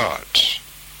for God.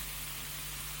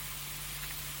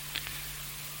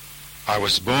 I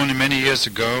was born many years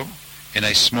ago in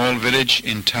a small village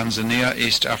in Tanzania,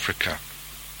 East Africa.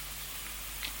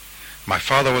 My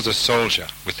father was a soldier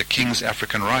with the King's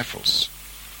African Rifles.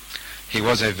 He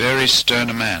was a very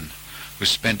stern man who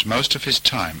spent most of his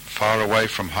time far away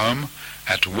from home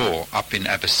at war up in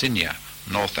Abyssinia,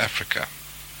 North Africa.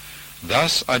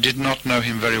 Thus I did not know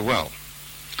him very well.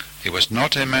 He was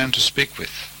not a man to speak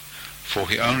with, for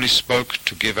he only spoke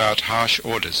to give out harsh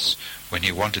orders when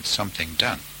he wanted something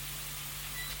done.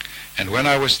 And when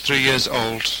I was 3 years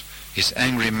old, his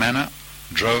angry manner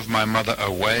drove my mother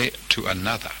away to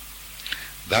another.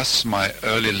 Thus my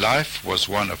early life was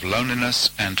one of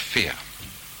loneliness and fear.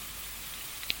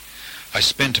 I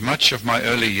spent much of my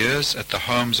early years at the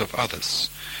homes of others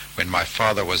when my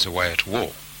father was away at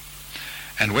war.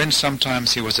 And when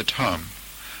sometimes he was at home,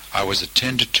 I was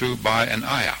attended to by an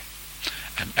ayah,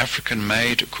 an African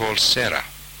maid called Sarah.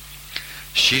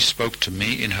 She spoke to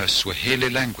me in her Swahili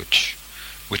language,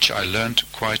 which I learnt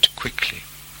quite quickly.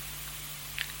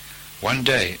 One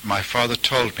day my father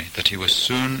told me that he was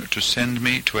soon to send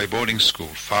me to a boarding school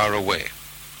far away.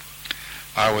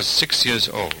 I was 6 years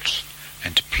old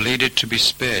and pleaded to be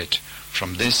spared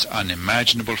from this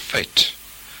unimaginable fate,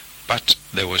 but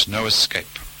there was no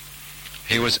escape.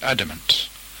 He was adamant.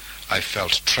 I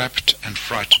felt trapped and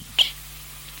frightened.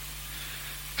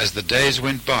 As the days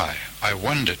went by, I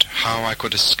wondered how I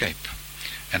could escape,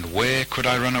 and where could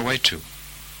I run away to?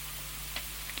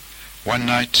 One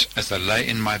night, as I lay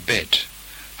in my bed,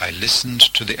 I listened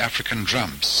to the African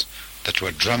drums that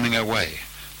were drumming away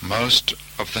most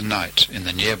of the night in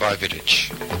the nearby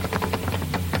village.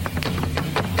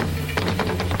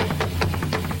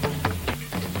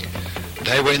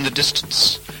 They were in the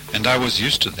distance, and I was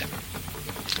used to them.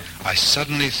 I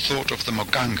suddenly thought of the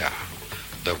Muganga,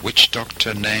 the witch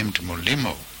doctor named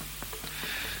Mulimo.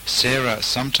 Sarah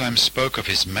sometimes spoke of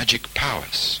his magic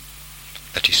powers,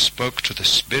 that he spoke to the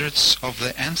spirits of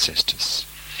their ancestors,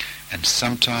 and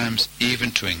sometimes even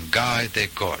to Ngai, their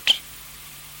god.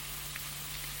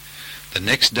 The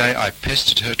next day I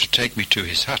pestered her to take me to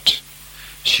his hut.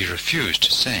 She refused,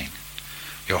 saying,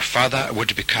 "Your father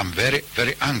would become very,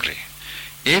 very angry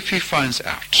if he finds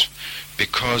out,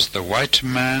 because the white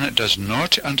man does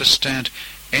not understand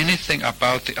anything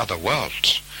about the other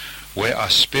world, where our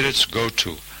spirits go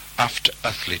to after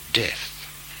earthly death,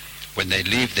 when they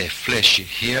leave their flesh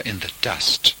here in the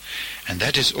dust, and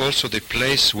that is also the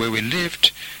place where we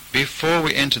lived before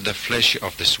we entered the flesh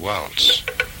of this world.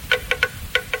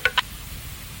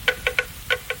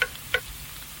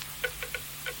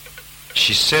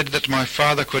 She said that my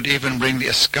father could even bring the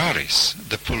Askaris,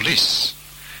 the police,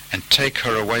 and take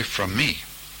her away from me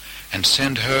and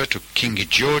send her to King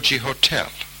George Hotel.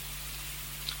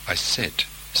 I said,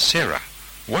 Sarah,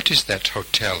 what is that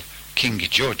hotel, King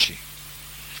George?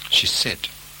 She said,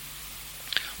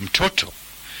 Mtoto,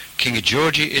 King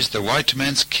George is the white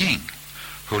man's king,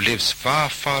 who lives far,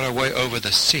 far away over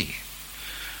the sea.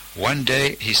 One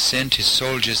day he sent his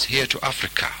soldiers here to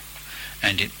Africa,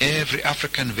 and in every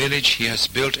African village he has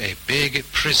built a big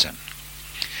prison.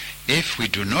 If we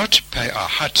do not pay our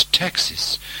hut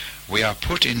taxes, we are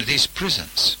put in these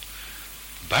prisons.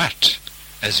 But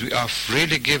as we are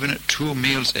freely given 2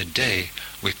 meals a day,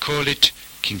 we call it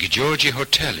King George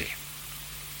Hotel.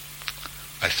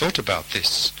 I thought about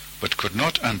this, but could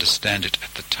not understand it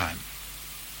at the time.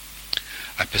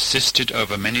 I persisted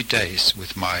over many days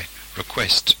with my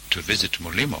request to visit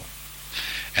Mulimo,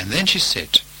 and then she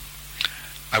said,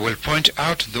 I will point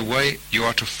out the way you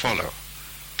are to follow,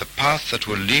 the path that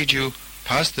will lead you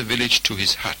past the village to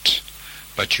his hut,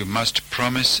 but you must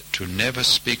promise to never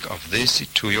speak of this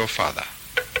to your father.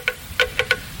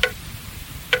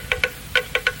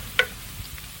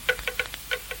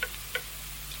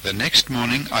 The next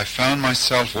morning I found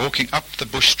myself walking up the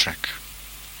bush track.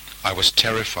 I was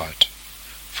terrified,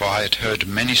 for I had heard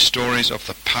many stories of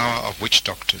the power of witch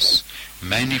doctors,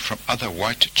 mainly from other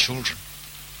white children.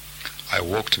 I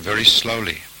walked very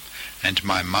slowly, and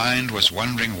my mind was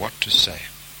wondering what to say.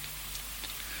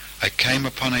 I came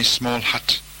upon a small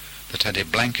hut that had a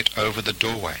blanket over the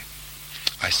doorway.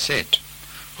 I said,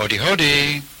 Hodi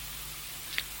hodi!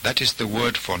 That is the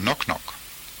word for knock-knock.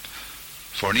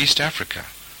 For in East Africa,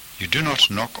 you do not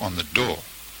knock on the door.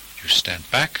 You stand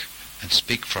back and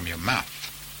speak from your mouth.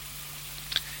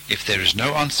 If there is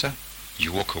no answer,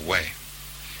 you walk away.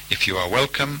 If you are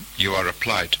welcome, you are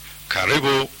replied,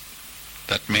 Karibu.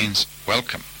 That means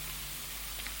welcome.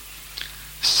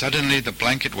 Suddenly the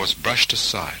blanket was brushed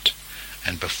aside,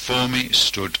 and before me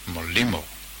stood Mulimo.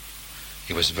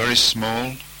 He was very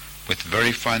small, with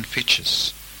very fine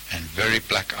features, and very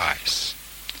black eyes.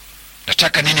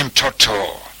 Nataka nini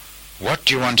mtoto? What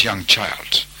do you want, young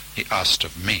child? He asked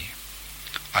of me.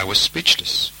 I was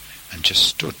speechless, and just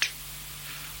stood.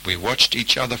 We watched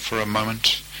each other for a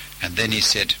moment, and then he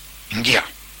said, Ingia,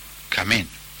 come in.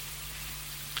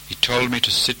 He told me to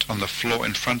sit on the floor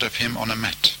in front of him on a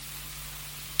mat.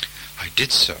 I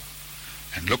did so,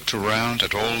 and looked around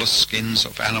at all the skins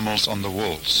of animals on the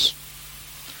walls.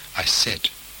 I said,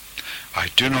 I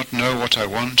do not know what I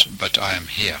want, but I am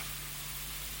here.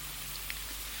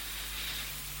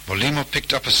 Mulimo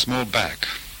picked up a small bag.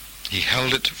 He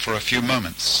held it for a few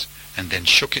moments, and then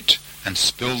shook it and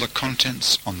spilled the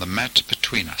contents on the mat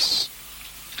between us.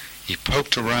 He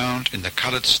poked around in the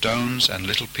colored stones and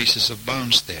little pieces of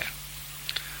bones there,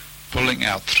 pulling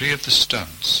out 3 of the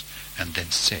stones, and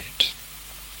then said,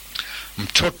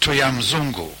 Mtoto ya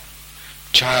mzungu,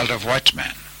 child of white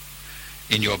man,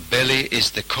 in your belly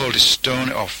is the coldest stone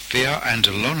of fear and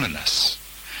loneliness.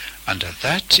 Under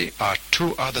that are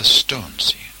 2 other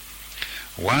stones,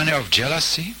 one of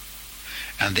jealousy,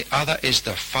 and the other is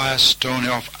the firestone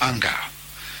of anger,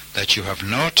 that you have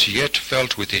not yet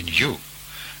felt within you,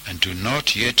 and do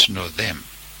not yet know them.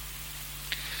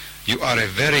 You are a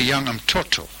very young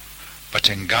mtoto, but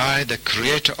Ngai, the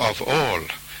creator of all,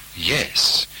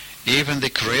 yes, even the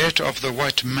creator of the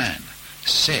white man,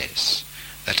 says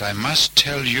that I must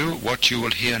tell you what you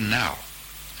will hear now.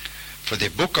 For the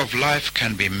book of life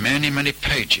can be many, many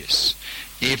pages,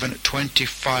 even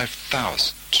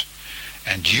 25,000,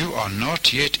 and you are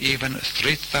not yet even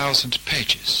 3,000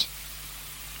 pages.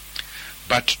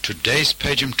 But today's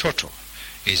page mtoto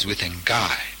is with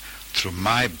Ngai, through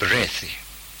my breath,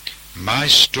 my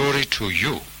story to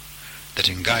you, that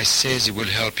Ngai says it will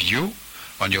help you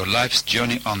on your life's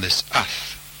journey on this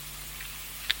earth.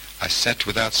 I sat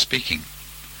without speaking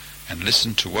and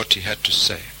listened to what he had to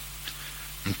say.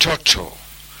 Mtoto,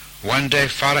 one day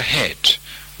far ahead,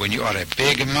 when you are a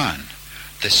big man,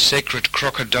 the sacred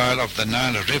crocodile of the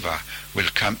Nile River will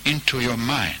come into your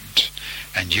mind,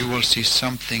 and you will see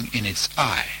something in its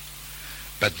eye.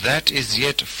 But that is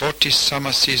yet 40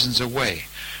 summer seasons away,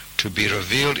 to be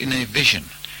revealed in a vision,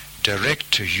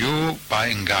 direct to you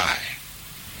by Ngai.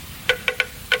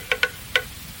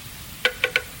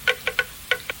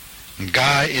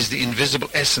 Ngai is the invisible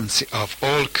essence of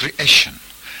all creation,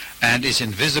 and is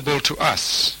invisible to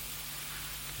us.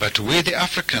 But we the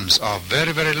Africans are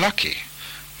very, very lucky,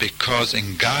 because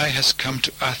Ngai has come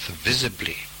to earth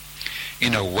visibly.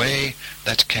 in a way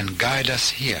that can guide us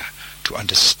here to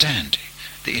understand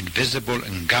the invisible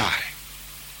Ngai.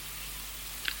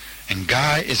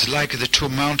 Ngai is like the two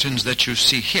mountains that you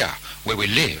see here where we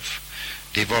live.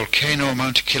 The volcano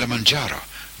Mount Kilimanjaro,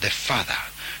 the father,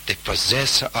 the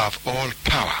possessor of all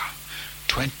power,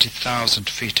 20,000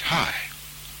 feet high.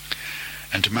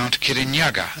 And Mount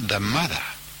Kirinyaga, the mother,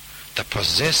 the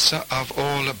possessor of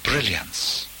all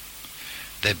brilliance.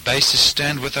 Their bases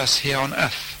stand with us here on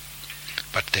earth,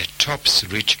 but their tops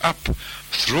reach up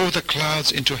through the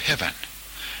clouds into heaven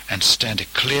and stand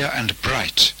clear and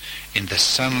bright in the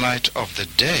sunlight of the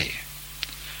day.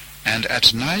 And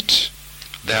at night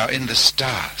they are in the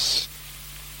stars.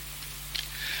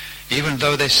 Even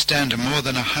though they stand more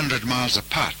than 100 miles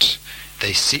apart,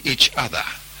 they see each other,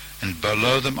 and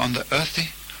below them on the earth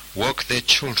walk their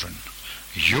children,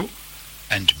 you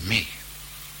and me.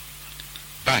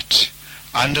 But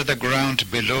under the ground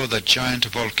below the giant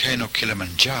volcano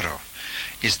Kilimanjaro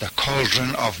is the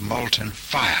cauldron of molten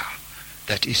fire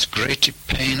that is great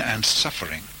pain and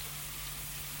suffering.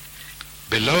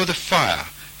 Below the fire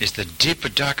is the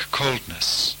deep dark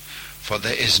coldness, for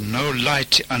there is no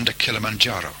light under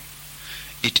Kilimanjaro.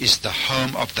 It is the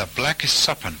home of the black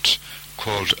serpent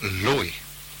called Lui.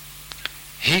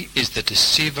 He is the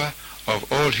deceiver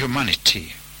of all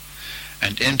humanity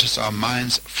and enters our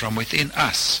minds from within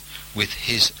us with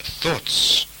his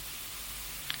thoughts.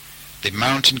 The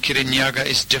mountain Kirinyaga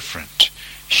is different.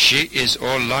 She is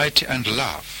all light and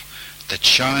love that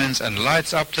shines and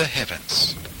lights up the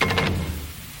heavens.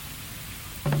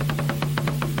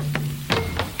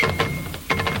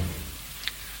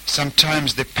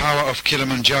 Sometimes the power of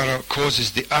Kilimanjaro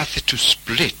causes the earth to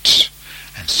split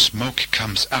and smoke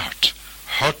comes out,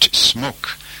 hot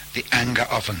smoke, the anger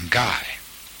of Ngai.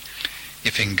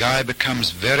 If Ngai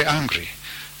becomes very angry,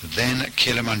 then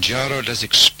Kilimanjaro does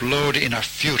explode in a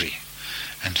fury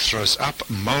and throws up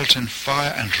molten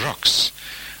fire and rocks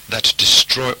that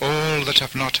destroy all that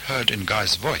have not heard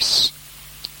Ngai's voice.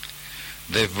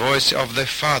 The voice of the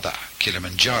father,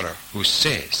 Kilimanjaro, who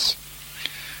says,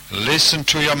 "Listen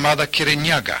to your mother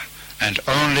Kirinyaga and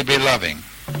only be loving."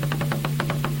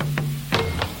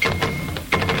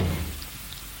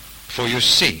 For you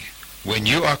see, when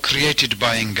you are created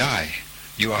by Ngai,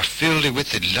 you are filled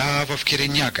with the love of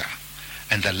Kirinyaga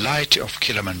and the light of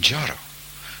Kilimanjaro.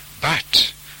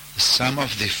 But some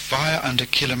of the fire under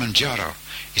Kilimanjaro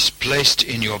is placed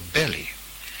in your belly,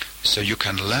 so you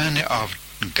can learn of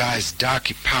Ngai's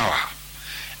dark power,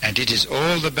 and it is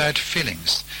all the bad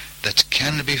feelings that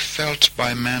can be felt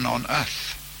by man on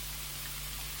earth.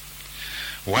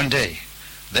 One day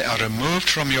they are removed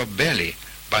from your belly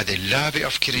by the love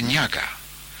of Kirinyaga.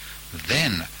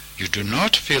 Then you do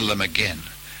not feel them again,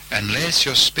 unless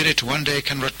your spirit one day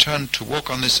can return to walk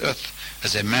on this earth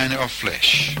as a man of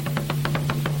flesh.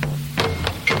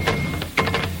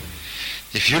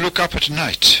 If you look up at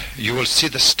night, you will see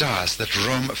the stars that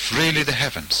roam freely the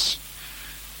heavens.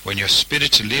 When your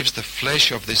spirit leaves the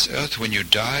flesh of this earth when you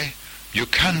die, you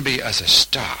can be as a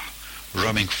star,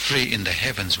 roaming free in the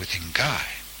heavens with Ngai.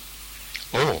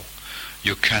 Or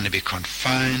you can be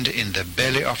confined in the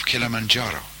belly of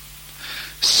Kilimanjaro,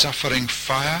 suffering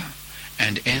fire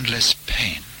and endless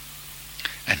pain.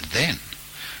 And then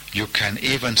you can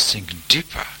even sink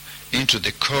deeper into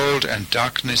the cold and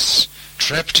darkness,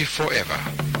 trapped forever.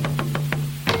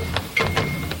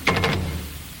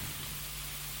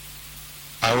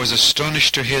 I was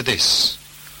astonished to hear this,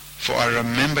 for I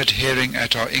remembered hearing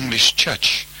at our English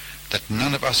church that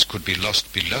none of us could be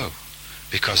lost below,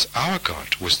 because our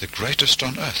God was the greatest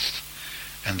on earth,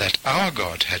 and that our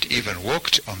God had even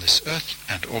walked on this earth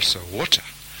and also water,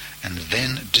 and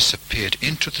then disappeared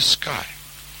into the sky.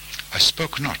 I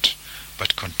spoke not,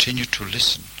 but continued to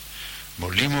listen.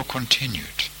 Mulimo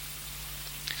continued,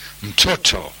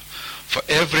 "Mtoto, for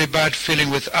every bad feeling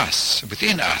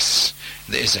within us,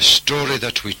 there is a story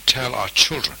that we tell our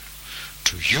children.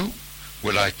 To you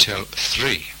will I tell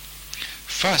 3.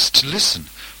 First, listen,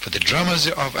 for the drummers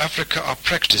of Africa are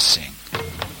practicing."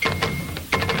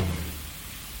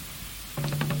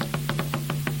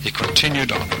 He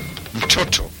continued on,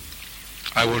 "Mtoto,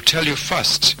 I will tell you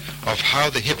first of how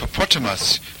the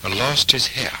hippopotamus lost his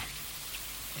hair.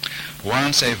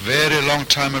 Once, a very long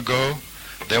time ago,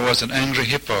 there was an angry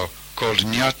hippo called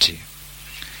Nyati.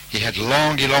 He had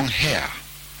long hair.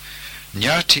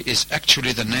 Nyati is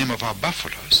actually the name of our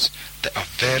buffaloes. They are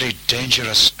very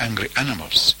dangerous, angry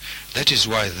animals. That is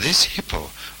why this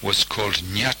hippo was called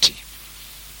Nyati.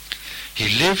 He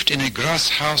lived in a grass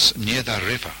house near the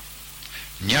river.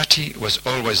 Nyati was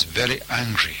always very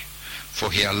angry,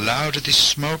 for he allowed the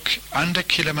smoke under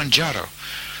Kilimanjaro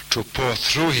to pour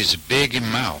through his big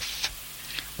mouth.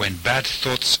 when bad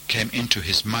thoughts came into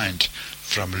his mind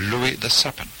from Louis the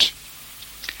Serpent,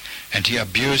 and he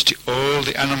abused all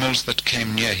the animals that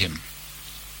came near him.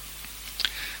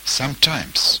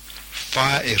 Sometimes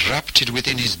fire erupted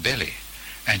within his belly,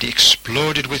 and he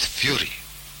exploded with fury,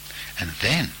 and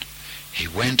then he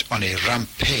went on a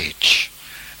rampage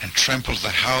and trampled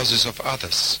the houses of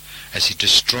others as he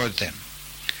destroyed them,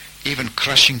 even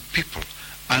crushing people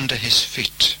under his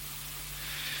feet.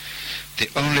 The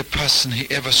only person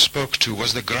he ever spoke to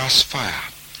was the grass fire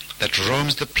that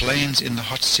roams the plains in the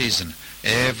hot season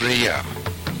every year.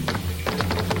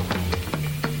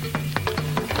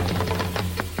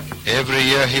 Every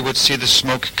year he would see the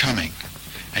smoke coming,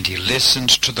 and he listened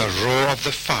to the roar of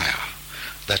the fire.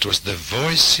 That was the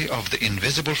voice of the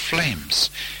invisible flames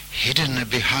hidden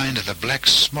behind the black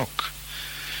smoke.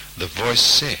 The voice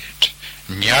said,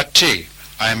 "Nyati,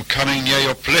 I am coming near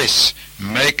your place.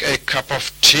 Make a cup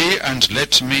of tea and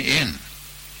let me in."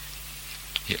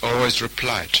 He always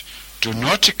replied, "Do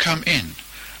not come in.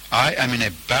 I am in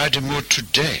a bad mood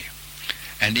today,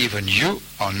 and even you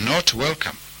are not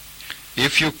welcome.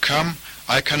 If you come,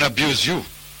 I can abuse you."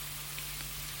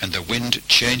 And the wind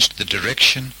changed the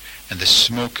direction, and the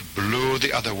smoke blew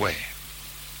the other way.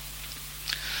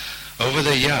 Over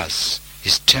the years,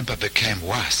 his temper became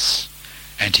worse,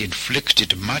 and he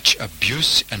inflicted much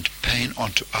abuse and pain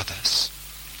onto others.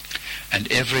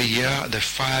 And every year the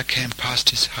fire came past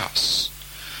his house,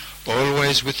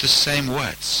 always with the same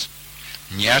words,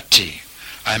 "Nyati,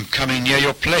 I am coming near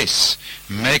your place.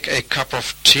 Make a cup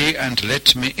of tea and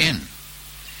let me in."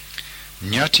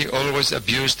 Nyati always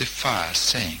abused the fire,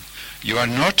 saying, "You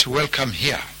are not welcome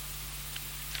here."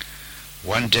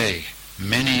 One day,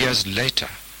 many years later,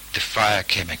 the fire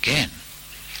came again.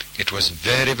 It was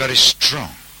very, very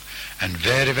strong and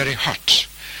very, very hot,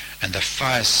 and the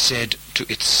fire said to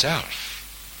itself,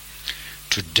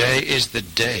 "Today is the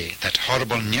day that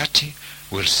horrible Nyati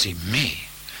will see me,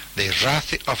 the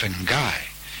wrath of Ngai,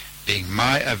 being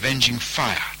my avenging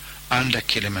fire under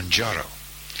Kilimanjaro,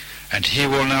 and he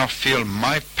will now feel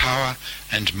my power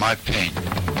and my pain."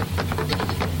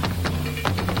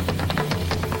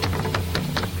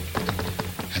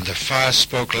 And the fire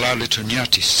spoke loudly to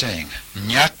Nyati, saying,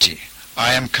 "Nyati,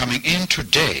 I am coming in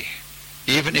today.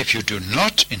 Even if you do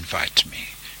not invite me,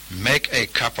 make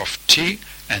a cup of tea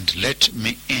and let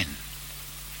me in."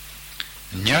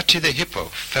 Nyati the hippo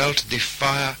felt the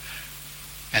fire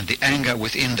and the anger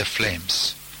within the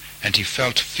flames, and he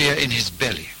felt fear in his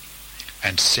belly,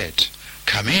 and said,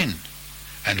 "Come in,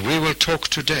 and we will talk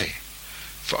today,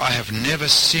 for I have never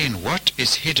seen what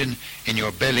is hidden in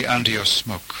your belly under your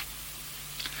smoke."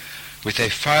 With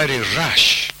a fiery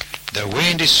rush, the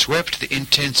wind swept the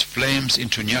intense flames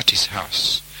into Nyati's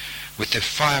house, with the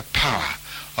fire power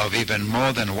of even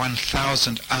more than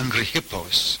 1,000 angry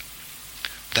hippos.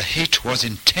 The heat was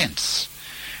intense,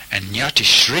 and Nyati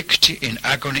shrieked in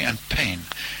agony and pain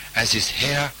as his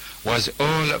hair was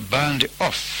all burned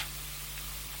off.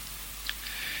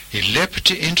 He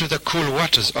leapt into the cool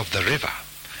waters of the river,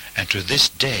 and to this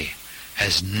day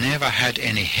has never had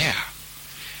any hair.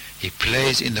 He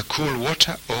plays in the cool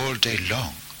water all day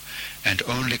long, and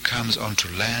only comes onto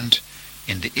land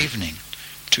in the evening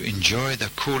to enjoy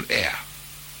the cool air,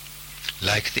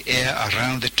 like the air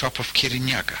around the top of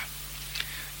Kirinyaga,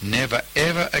 never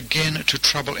ever again to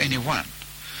trouble anyone,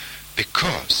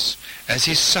 because as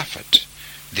he suffered,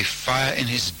 the fire in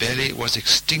his belly was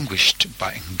extinguished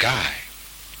by Ngai,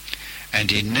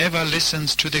 and he never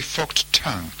listens to the forked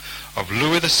tongue of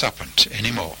Louis the Serpent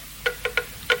anymore.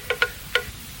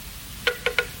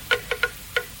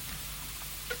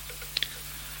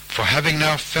 For having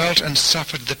now felt and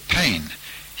suffered the pain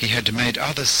he had made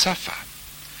others suffer,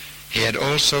 he had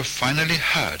also finally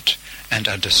heard and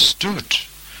understood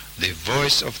the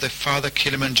voice of the Father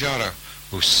Kilimanjaro,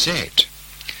 who said,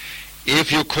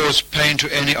 "If you cause pain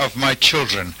to any of my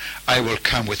children, I will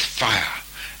come with fire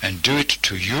and do it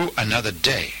to you another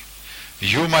day.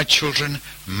 You, my children,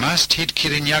 must heed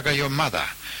Kirinyaga your mother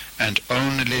and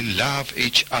only love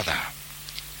each other."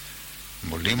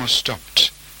 Mulimo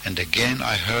stopped, and again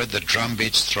I heard the drum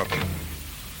beats throbbing.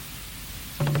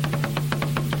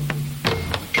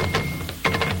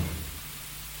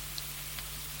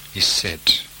 He said,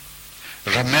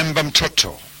 "Remember,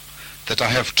 Mtoto, that I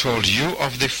have told you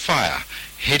of the fire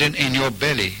hidden in your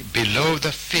belly below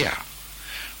the fear.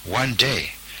 One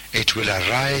day it will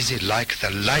arise like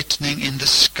the lightning in the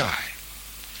sky.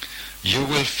 You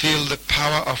will feel the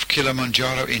power of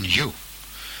Kilimanjaro in you.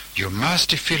 You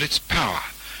must feel its power,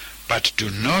 but do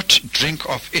not drink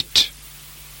of it.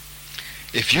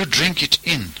 If you drink it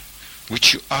in,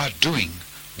 which you are doing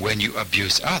when you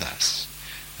abuse others,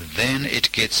 then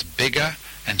it gets bigger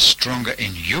and stronger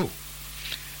in you,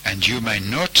 and you may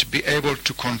not be able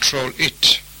to control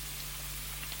it.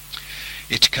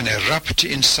 It can erupt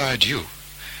inside you,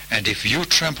 and if you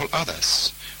trample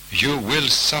others, you will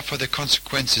suffer the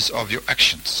consequences of your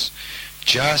actions,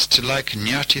 just like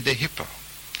Nyati the hippo.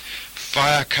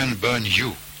 Fire can burn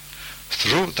you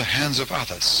through the hands of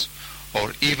others,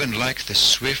 or even like the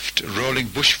swift rolling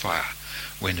bushfire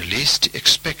when least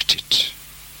expected.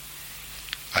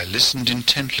 I listened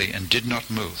intently and did not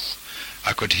move.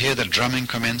 I could hear the drumming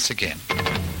commence again.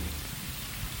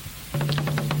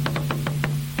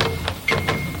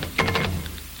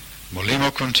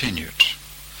 Mulimo continued.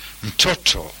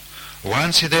 Mtoto,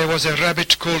 once there was a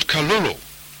rabbit called Kalulu.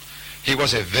 He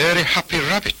was a very happy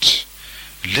rabbit,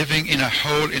 living in a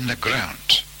hole in the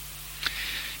ground.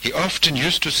 He often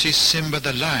used to see Simba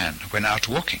the lion when out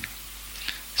walking.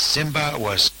 Simba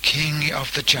was king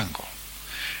of the jungle,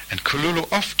 and Kalulu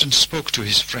often spoke to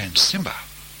his friend Simba.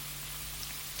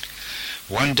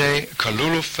 One day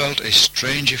Kalulu felt a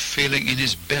strange feeling in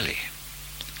his belly.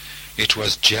 It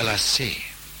was jealousy.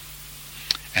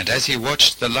 And as he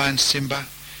watched the lion Simba,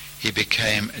 he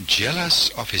became jealous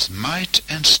of his might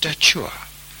and stature,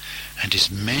 and his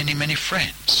many, many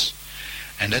friends.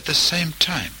 And at the same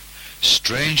time,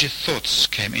 strange thoughts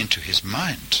came into his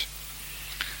mind.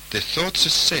 The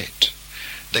thoughts said,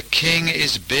 the king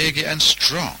is big and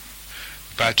strong,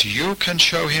 but you can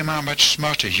show him how much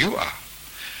smarter you are.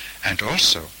 And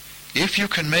also, if you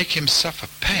can make him suffer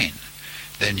pain,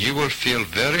 then you will feel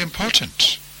very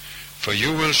important, for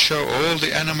you will show all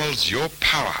the animals your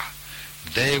power.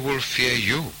 They will fear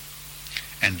you,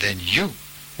 and then you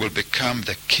will become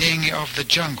the king of the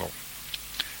jungle.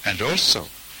 And also,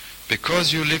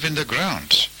 because you live in the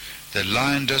ground, the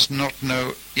lion does not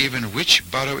know even which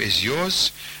burrow is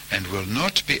yours and will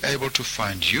not be able to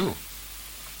find you.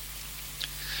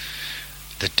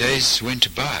 The days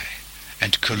went by,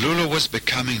 and Kalulu was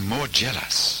becoming more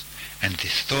jealous, and the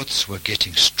thoughts were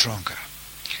getting stronger,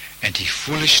 and he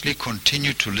foolishly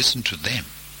continued to listen to them.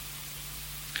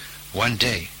 One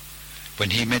day,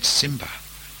 when he met Simba,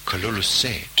 Kalulu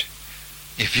said,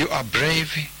 "If you are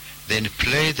brave, then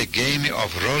play the game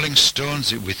of rolling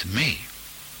stones with me."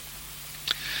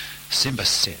 Simba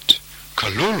said,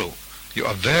 "Kalulu, you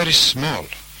are very small.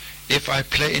 If I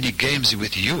play any games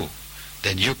with you,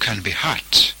 then you can be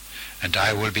hurt, and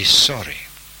I will be sorry."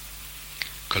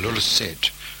 Kalulu said,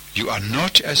 "You are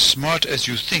not as smart as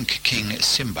you think, King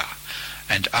Simba,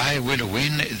 and I will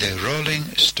win the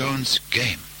rolling stones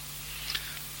game."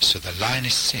 So the lion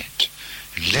said,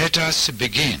 "Let us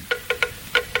begin."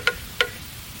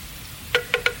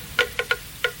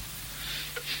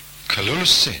 Kalulu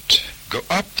said, "Go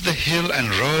up the hill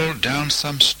and roll down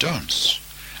some stones.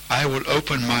 I will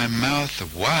open my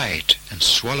mouth wide and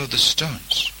swallow the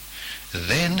stones.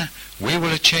 Then we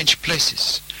will change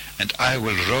places, and I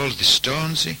will roll the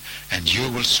stones, and you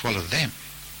will swallow them."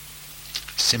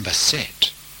 Simba said,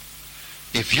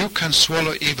 "If you can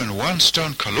swallow even one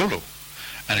stone, Kalulu,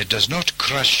 and it does not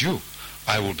crush you,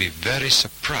 I will be very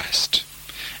surprised.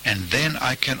 And then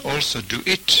I can also do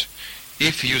it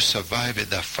if you survive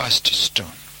the first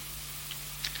stone."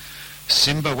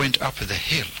 Simba went up the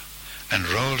hill and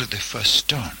rolled the first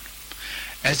stone.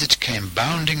 As it came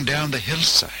bounding down the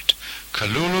hillside,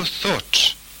 Kalulu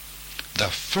thought,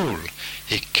 "The fool,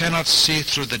 he cannot see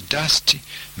through the dust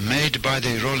made by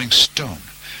the rolling stone,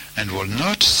 and will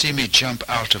not see me jump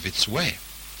out of its way.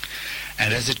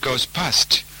 And as it goes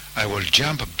past, I will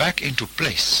jump back into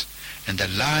place, and the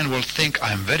lion will think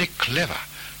I am very clever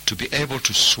to be able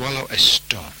to swallow a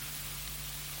stone."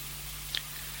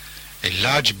 A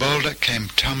large boulder came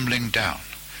tumbling down,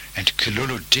 and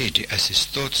Kalulu did as his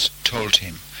thoughts told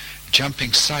him,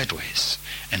 jumping sideways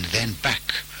and then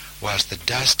back, whilst the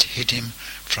dust hid him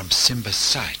from Simba's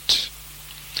sight.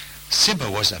 Simba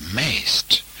was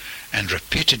amazed and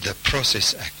repeated the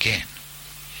process again.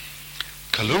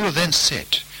 Kalulu then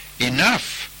said,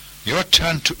 "Enough! Your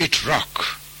turn to eat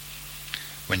rock."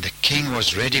 When the king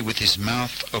was ready with his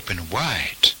mouth open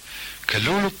wide,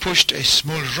 Kalulu pushed a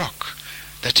small rock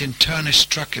that in turn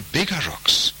struck bigger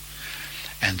rocks,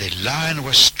 and the lion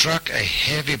was struck a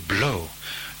heavy blow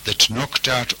that knocked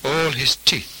out all his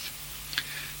teeth.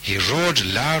 He roared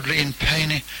loudly in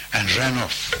pain and ran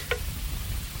off.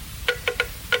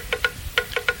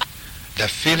 The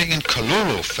feeling in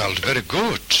Kalulu felt very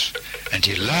good, and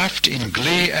he laughed in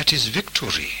glee at his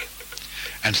victory,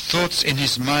 and thoughts in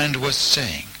his mind were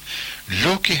saying,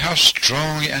 "Looky how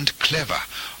strong and clever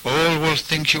all will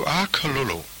think you are,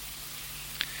 Kalulu."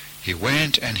 He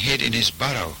went and hid in his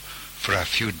burrow for a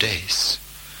few days,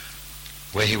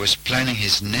 where he was planning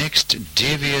his next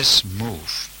devious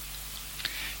move.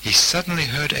 he suddenly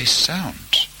heard a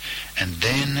sound, and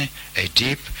then a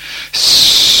deep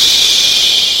sssss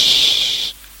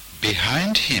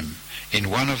behind him in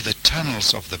one of the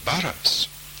tunnels of the burrows.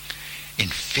 In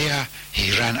fear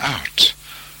he ran out,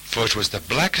 for it was the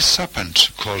black serpent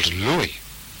called Louis.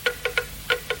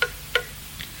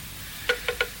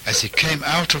 As he came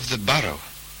out of the burrow,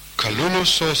 Kalulu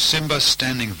saw Simba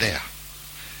standing there,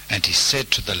 and he said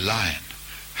to the lion,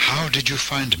 "How did you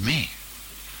find me?"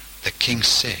 The king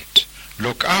said,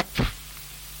 "Look up."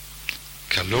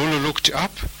 Kalulu looked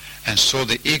up and saw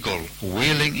the eagle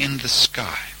wheeling in the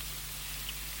sky.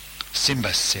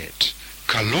 Simba said,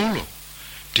 "Kalulu,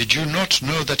 did you not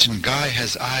know that Ngai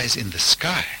has eyes in the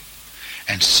sky,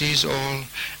 and sees all,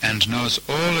 and knows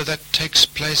all that takes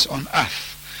place on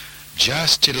earth,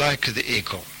 just like the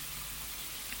eagle?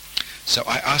 So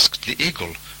I asked the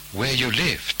eagle where you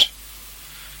lived.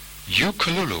 You,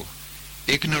 Kalulu,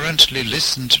 ignorantly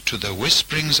listened to the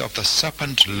whisperings of the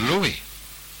serpent Louis,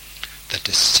 the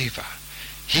deceiver.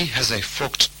 He has a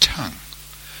forked tongue.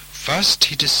 First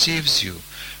he deceives you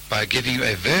by giving you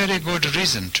a very good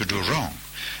reason to do wrong.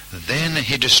 Then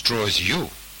he destroys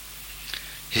you.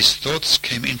 His thoughts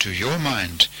came into your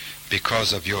mind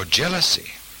because of your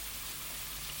jealousy.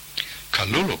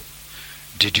 Kalulu,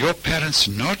 did your parents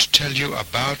not tell you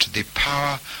about the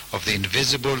power of the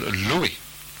invisible Louis?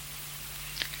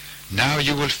 Now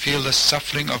you will feel the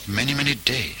suffering of many, many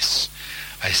days.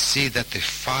 I see that the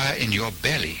fire in your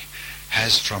belly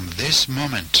has from this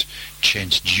moment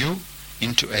changed you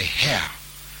into a hare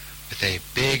with a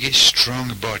big,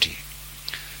 strong body.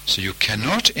 So you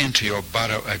cannot enter your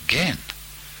burrow again,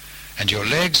 and your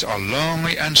legs are long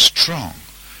and strong.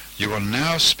 You will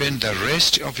now spend the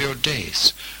rest of your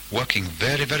days working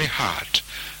very, very hard,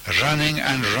 running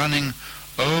and running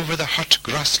over the hot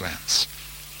grasslands,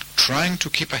 trying to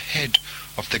keep ahead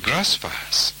of the grass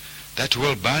fires that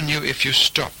will burn you if you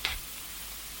stop.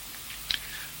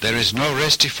 There is no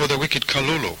rest for the wicked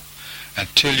Kalulu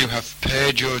until you have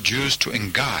paid your dues to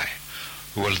Ngai,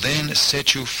 who will then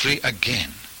set you free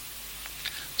again.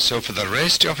 So for the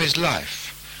rest of his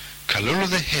life, Kalulu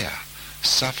the hare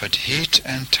suffered heat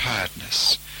and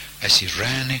tiredness as he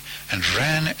ran and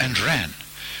ran and ran,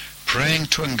 praying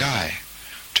to Ngai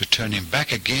to turn him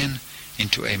back again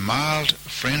into a mild,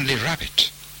 friendly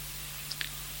rabbit.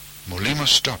 Mulimo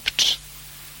stopped,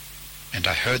 and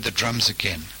I heard the drums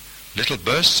again, little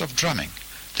bursts of drumming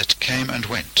that came and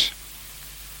went.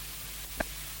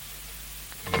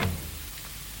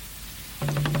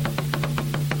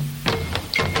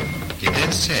 He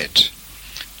then said,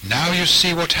 "Now you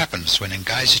see what happens when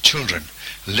Ngai's children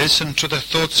listen to the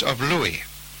thoughts of Louis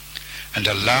and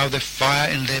allow the fire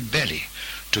in their belly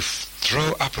to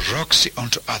throw up rocks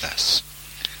onto others.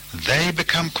 They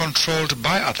become controlled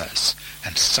by others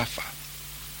and suffer.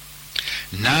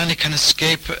 None can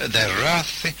escape the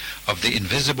wrath of the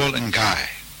invisible Ngai.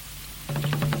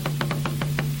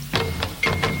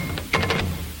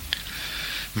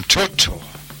 Mtoto,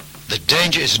 the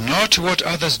danger is not what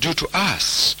others do to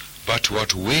us, but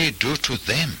what we do to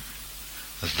them.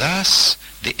 Thus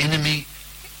the enemy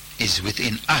is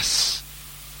within us,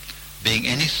 being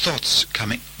any thoughts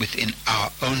coming within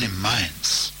our own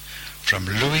minds, from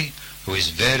Louis, who is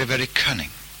very, very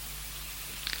cunning."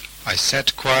 I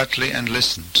sat quietly and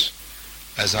listened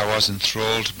as I was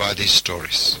enthralled by these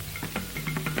stories.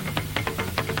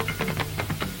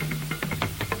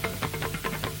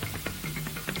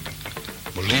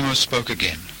 Mulimo spoke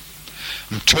again.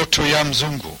 "Mtoto ya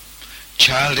Mzungu,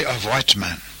 child of white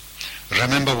man,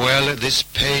 remember well this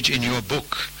page in your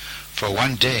book, for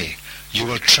one day you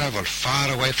will travel far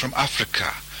away from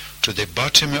Africa to the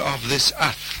bottom of this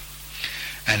earth,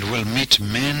 and will meet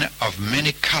men of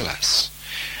many colors.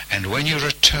 And when you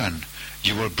return,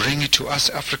 you will bring to us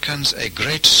Africans a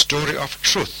great story of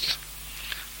truth.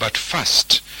 But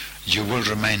first, you will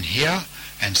remain here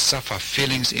and suffer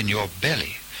feelings in your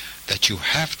belly that you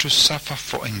have to suffer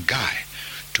for Ngai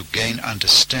to gain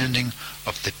understanding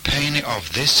of the pain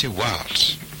of this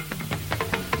world."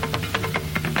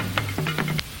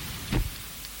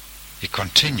 He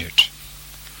continued,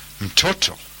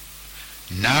 "Mtoto,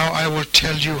 now I will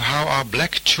tell you how our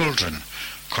black children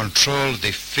control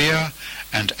the fear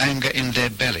and anger in their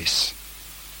bellies.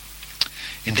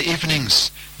 In the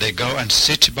evenings they go and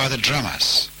sit by the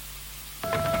drummers.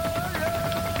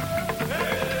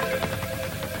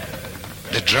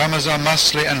 The drummers are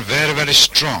muscly and very, very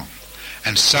strong,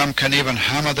 and some can even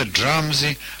hammer the drums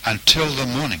until the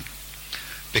morning,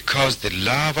 because the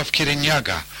love of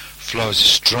Kirinyaga flows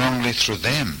strongly through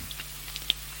them.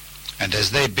 And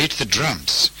as they beat the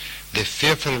drums, the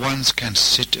fearful ones can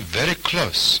sit very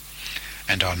close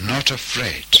and are not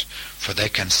afraid, for they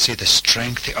can see the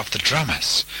strength of the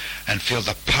drummers and feel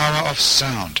the power of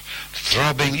sound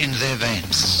throbbing in their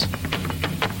veins.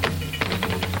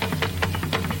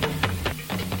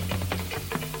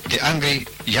 The angry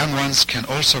young ones can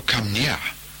also come near,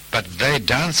 but they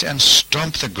dance and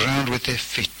stomp the ground with their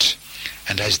feet.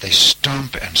 And as they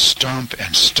stomp and stomp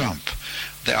and stomp,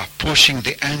 they are pushing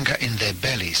the anger in their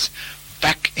bellies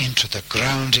back into the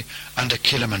ground under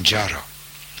Kilimanjaro.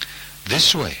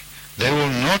 This way, they will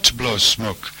not blow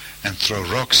smoke and throw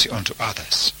rocks onto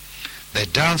others. They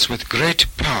dance with great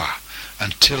power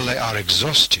until they are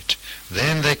exhausted.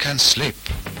 Then they can sleep.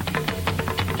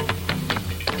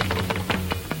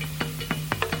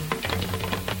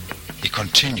 He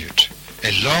continued,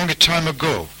 a long time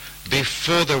ago,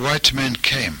 before the white men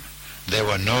came, there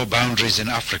were no boundaries in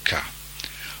Africa.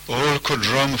 All could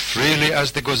roam freely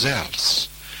as the gazelles,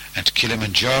 and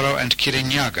Kilimanjaro and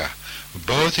Kirinyaga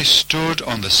both stood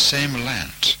on the same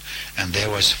land, and there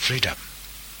was freedom.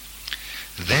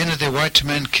 Then the white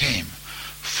men came,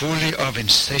 full of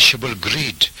insatiable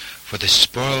greed for the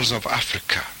spoils of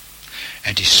Africa,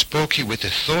 and he spoke with the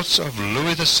thoughts of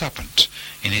Louis the Serpent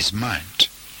in his mind.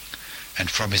 And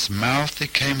from his mouth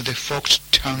came the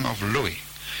forked tongue of Louis,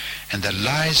 and the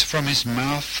lies from his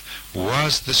mouth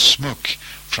was the smoke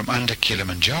from under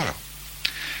Kilimanjaro,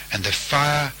 and the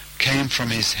fire came from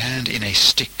his hand in a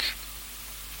stick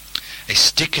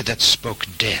that spoke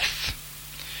death.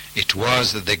 It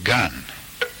was the gun.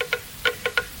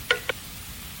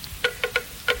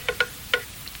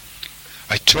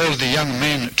 I told the young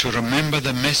men to remember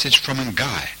the message from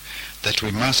Ngai, that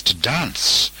we must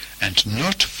dance and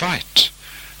not fight,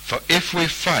 for if we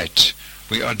fight,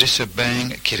 we are disobeying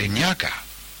Kirinyaga.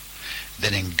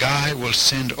 Then Ngai will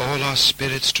send all our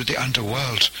spirits to the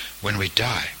underworld when we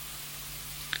die.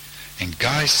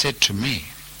 Ngai said to me,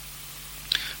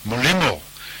 Mulimo,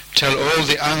 tell all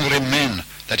the angry men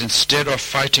that instead of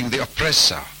fighting the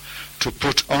oppressor, to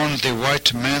put on the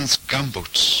white man's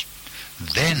gumboots.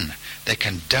 Then they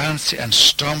can dance and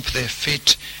stomp their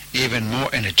feet even more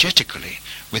energetically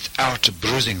without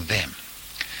bruising them,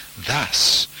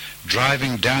 thus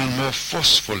driving down more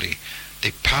forcefully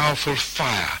the powerful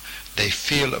fire they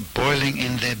feel boiling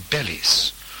in their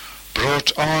bellies,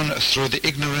 brought on through the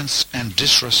ignorance and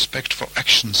disrespectful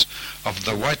actions of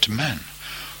the white man,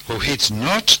 who heeds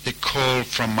not the call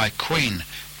from my queen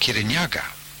Kirinyaga.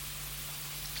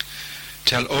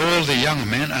 Tell all the young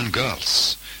men and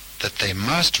girls that they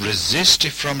must resist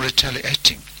from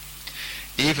retaliating,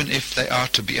 even if they are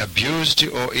to be abused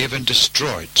or even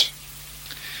destroyed.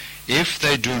 If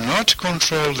they do not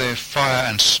control their fire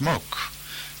and smoke,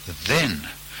 then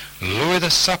Louis the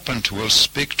Serpent will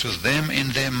speak to them in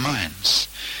their minds,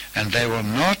 and they will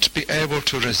not be able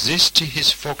to resist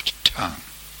his forked tongue,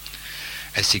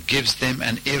 as he gives them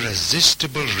an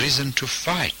irresistible reason to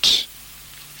fight.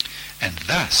 And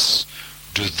thus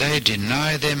do they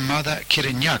deny their mother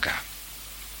Kirinyaga.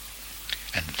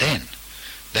 And then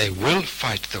they will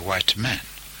fight the white man,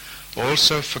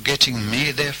 also forgetting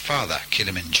me, their father,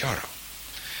 Kilimanjaro.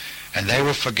 And they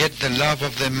will forget the love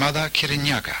of their mother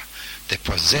Kirinyaga, the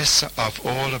possessor of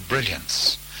all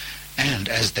brilliance. And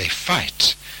as they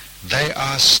fight, they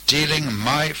are stealing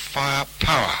my fire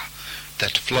power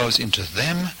that flows into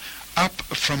them up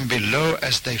from below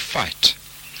as they fight,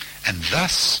 and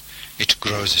thus it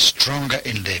grows stronger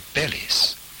in their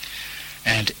bellies.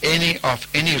 And any of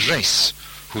any race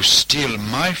who steal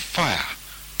my fire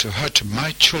to hurt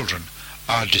my children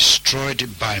are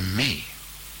destroyed by me.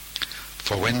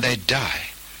 For when they die,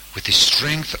 with the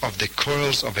strength of the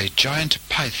coils of a giant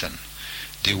python,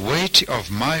 the weight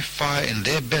of my fire in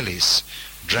their bellies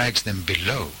drags them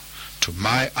below to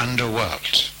my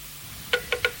underworld.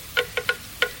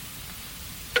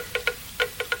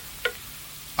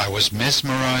 I was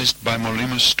mesmerized by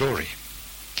Mulimo's story,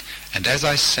 and as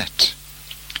I sat,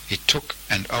 he took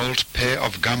an old pair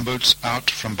of gumboots out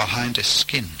from behind a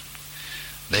skin.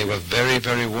 They were very,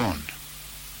 very worn.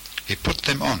 He put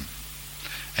them on,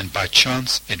 and by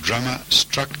chance a drummer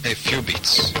struck a few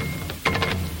beats.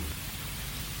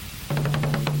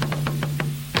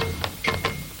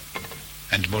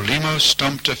 And Mulimo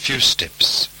stomped a few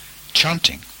steps,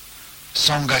 chanting,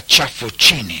 Songa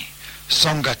Chafuchini,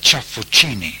 Songa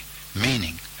Chafuchini,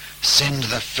 meaning, send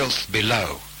the filth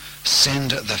below,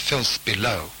 send the filth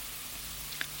below.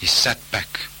 He sat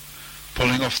back,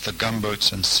 pulling off the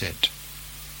gumboots, and said,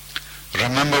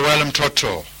 Remember well,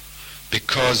 Mtoto,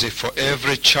 because if for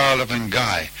every child of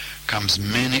Ngai comes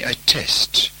many a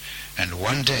test, and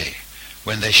one day,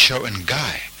 when they show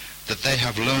Ngai that they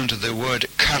have learned the word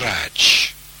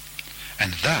courage,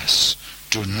 and thus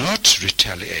do not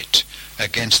retaliate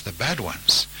against the bad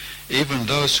ones, even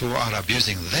those who are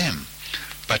abusing them,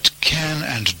 but can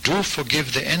and do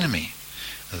forgive the enemy,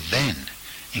 then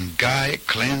Ngai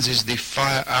cleanses the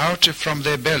fire out from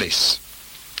their bellies.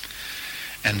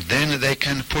 And then they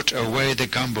can put away the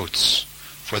gumboots,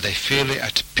 for they feel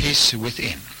at peace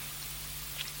within.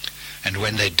 And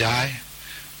when they die,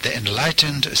 the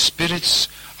enlightened spirits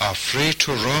are free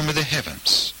to roam the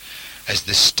heavens, as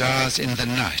the stars in the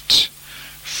night,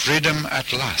 freedom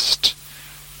at last,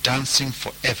 dancing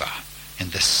forever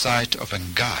in the sight of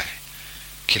Ngai,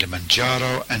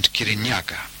 Kilimanjaro and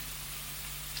Kirinyaga.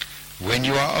 When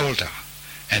you are older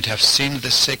and have seen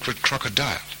the sacred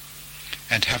crocodile,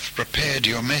 and have prepared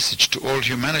your message to all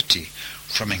humanity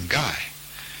from Ngai,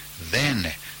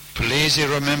 then please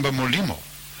remember Mulimo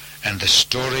and the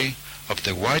story of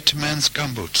the white man's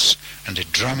gumboots and the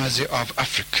drummers of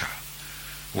Africa.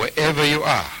 Wherever you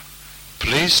are,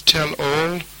 please tell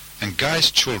all Ngai's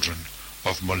children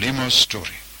of Mulimo's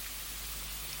story.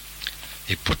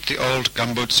 He put the old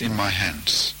gumboots in my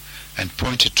hands and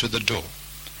pointed to the door,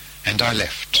 and I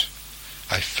left.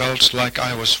 I felt like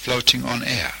I was floating on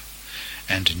air,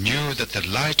 and knew that the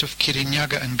light of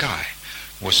Kirinyaga Ngai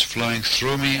was flowing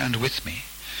through me and with me,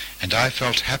 and I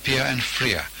felt happier and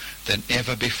freer than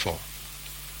ever before.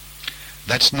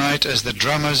 That night, as the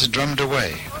drummers drummed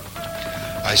away,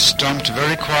 I stomped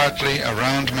very quietly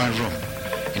around my room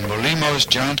in Mulimo's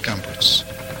giant gumboots,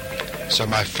 so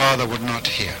my father would not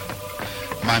hear.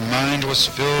 My mind was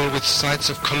filled with sights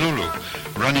of Kalulu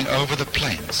running over the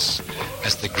plains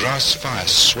as the grass fire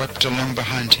swept along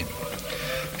behind him,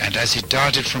 and as he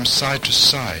darted from side to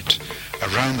side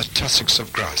around the tussocks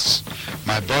of grass,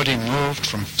 my body moved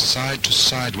from side to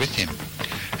side with him,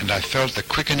 and I felt the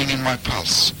quickening in my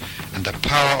pulse and the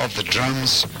power of the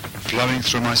drums flowing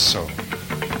through my soul.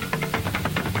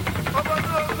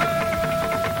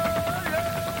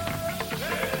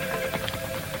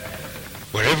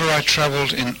 Wherever I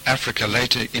traveled in Africa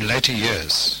in later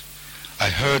years, I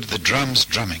heard the drums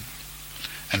drumming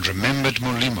and remembered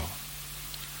Mulimo,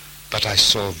 but I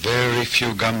saw very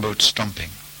few gumboots stomping.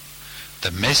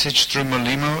 The message through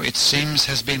Mulimo, it seems,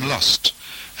 has been lost,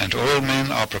 and all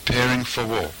men are preparing for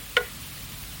war.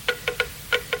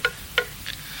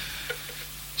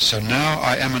 So now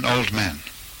I am an old man,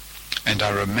 and I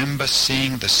remember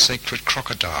seeing the sacred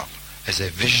crocodile as a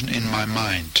vision in my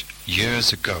mind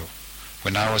years ago,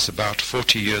 when I was about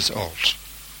 40 years old.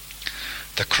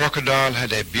 The crocodile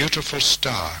had a beautiful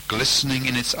star glistening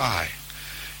in its eye.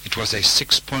 It was a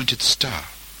 6-pointed star.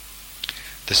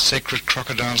 The sacred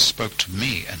crocodile spoke to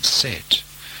me and said,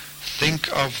 "Think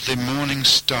of the morning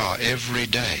star every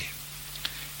day.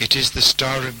 It is the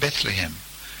star of Bethlehem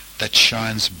that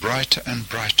shines brighter and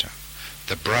brighter,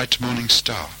 the bright morning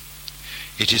star.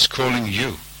 It is calling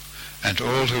you and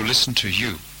all who listen to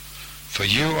you, for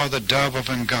you are the dove of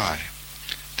Ngai,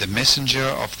 the messenger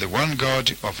of the one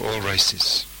God of all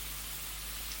races."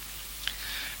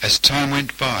 As time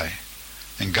went by,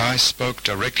 Ngai spoke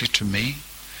directly to me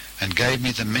and gave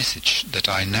me the message that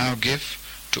I now give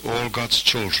to all God's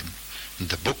children in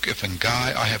the book of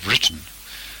Ngai I have written,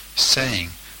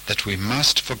 saying that we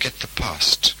must forget the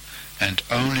past and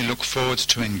only look forward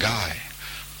to Ngai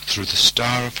through the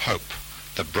star of hope,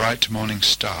 the bright morning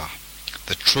star,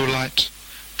 the true light,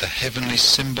 the heavenly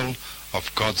symbol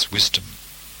of God's wisdom.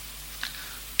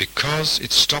 Because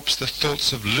it stops the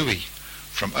thoughts of Louis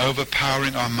from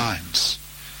overpowering our minds,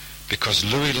 because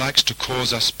Louis likes to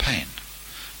cause us pain,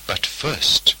 but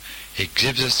first he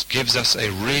gives us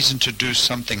a reason to do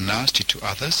something nasty to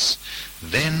others,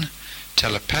 then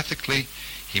telepathically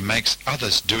he makes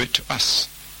others do it to us.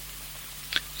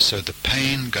 So the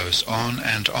pain goes on,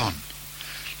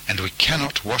 and we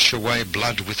cannot wash away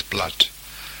blood with blood,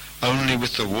 only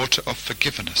with the water of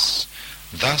forgiveness.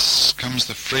 Thus comes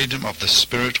the freedom of the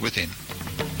spirit within.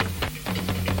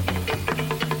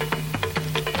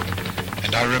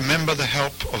 And I remember the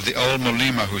help of the old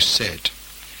Mulima who said,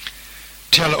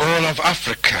 "Tell all of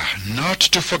Africa not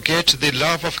to forget the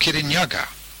love of Kirinyaga,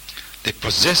 the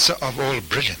possessor of all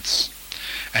brilliance,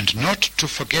 and not to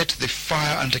forget the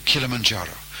fire under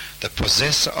Kilimanjaro, the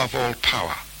possessor of all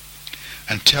power.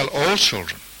 And tell all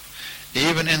children,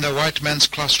 even in the white man's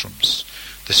classrooms,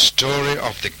 the story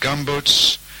of the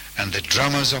gumboots and the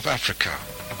drummers of Africa."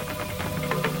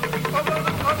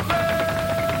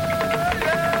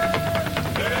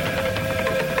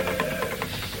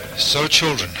 So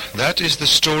children, that is the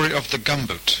story of the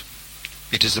gumboot.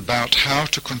 It is about how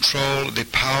to control the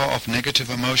power of negative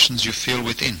emotions you feel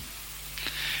within.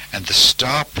 And the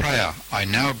star prayer I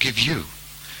now give you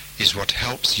is what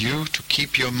helps you to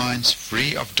keep your minds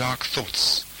free of dark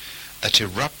thoughts that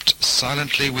erupt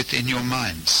silently within your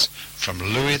minds from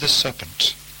Louis the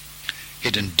Serpent.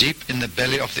 hidden deep in the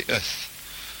belly of the earth,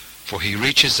 for he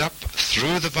reaches up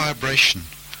through the vibration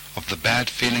of the bad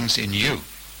feelings in you.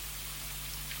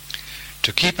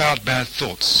 To keep out bad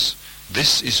thoughts,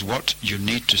 this is what you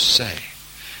need to say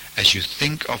as you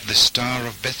think of the Star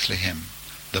of Bethlehem,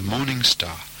 the morning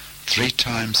star, 3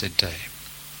 times a day.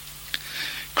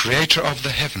 Creator of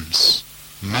the heavens,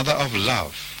 Mother of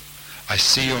love, I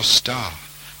see your star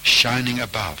shining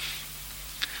above.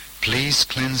 Please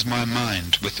cleanse my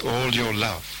mind with all your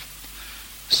love,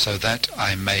 so that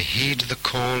I may heed the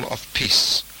call of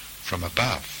peace from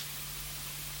above.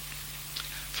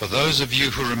 For those of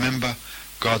you who remember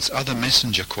God's other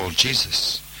messenger called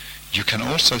Jesus, you can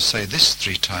also say this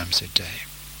 3 times a day.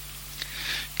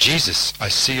 Jesus, I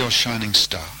see your shining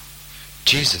star.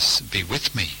 Jesus, be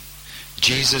with me.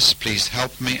 Jesus, please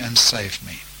help me and save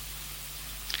me.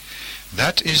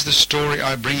 That is the story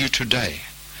I bring you today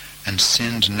and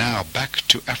send now back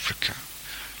to Africa.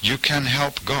 You can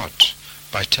help God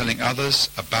by telling others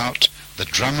about the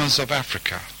drummers of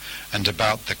Africa and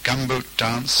about the gumboot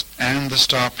dance and the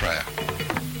star prayer.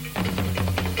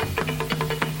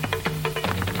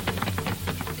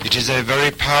 It is a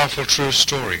very powerful true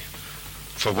story,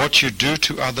 for what you do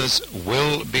to others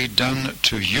will be done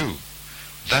to you.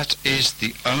 That is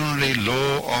the only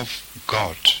law of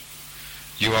God.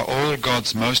 You are all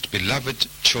God's most beloved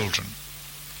children.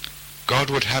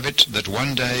 God would have it that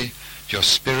one day your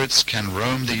spirits can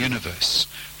roam the universe,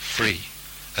 free,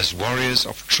 as warriors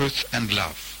of truth and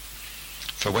love.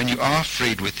 For when you are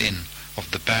freed within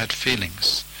of the bad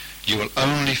feelings, you will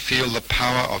only feel the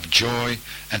power of joy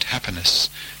and happiness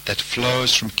that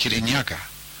flows from Kirinyaga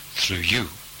through you.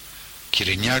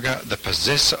 Kirinyaga, the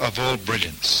possessor of all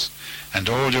brilliance, and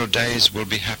all your days will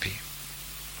be happy.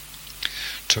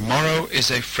 Tomorrow is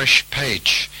a fresh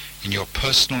page in your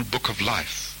personal book of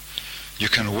life. You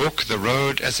can walk the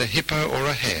road as a hippo or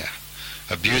a hare,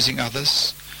 abusing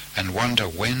others, and wonder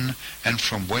when and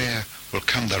from where will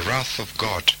come the wrath of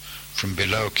God from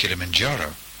below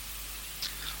Kilimanjaro.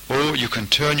 Or you can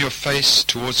turn your face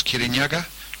towards Kirinyaga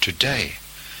today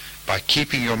by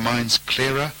keeping your minds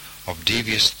clearer of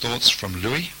devious thoughts from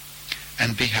Louis,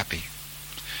 and be happy.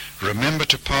 Remember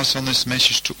to pass on this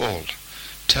message to all.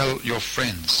 Tell your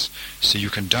friends so you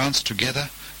can dance together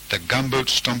the gumboot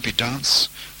stompy dance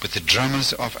with the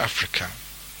drummers of Africa.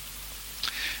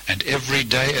 And every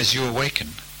day as you awaken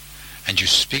and you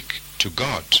speak to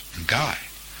God, Ngai,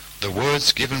 the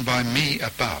words given by me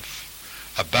above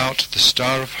about the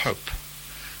star of hope,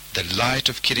 the light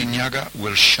of Kirinyaga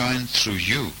will shine through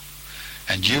you,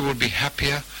 and you will be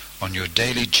happier on your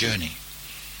daily journey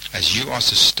as you are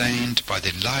sustained by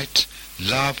the light,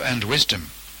 love and wisdom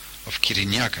of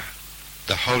Kirinyaga,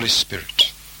 the Holy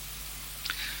Spirit.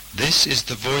 This is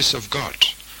the voice of God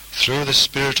through the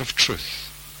Spirit of truth.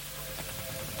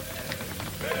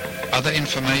 Other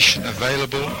information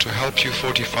available to help you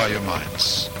fortify your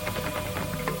minds.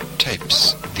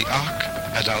 Tapes, the Ark,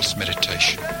 Adults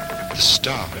Meditation, the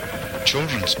Star,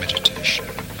 Children's Meditation,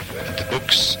 and the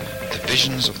books, The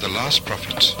Visions of the Last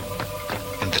Prophet,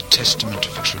 and the Testament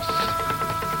of Truth.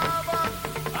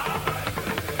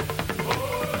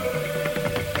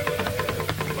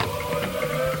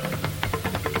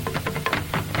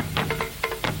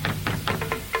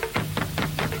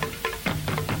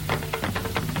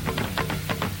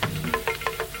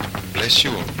 Bless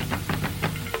you all.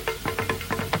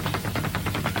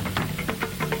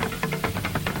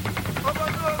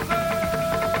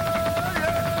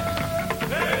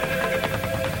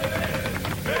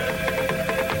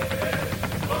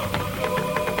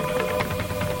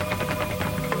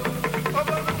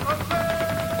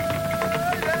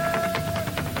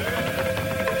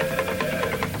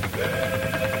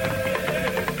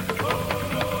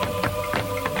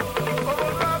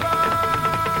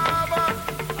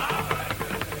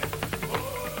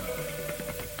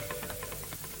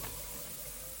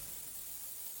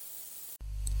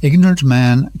 Ignorant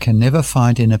man can never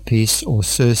find inner peace or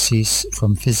surcease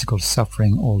from physical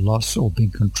suffering or loss or being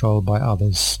controlled by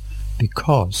others,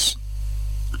 because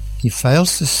he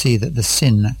fails to see that the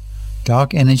sin,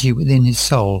 dark energy within his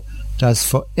soul, does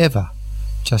forever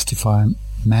justify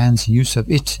man's use of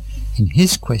it in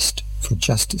his quest for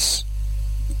justice.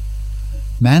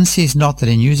 Man sees not that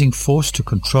in using force to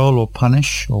control or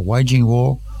punish, or waging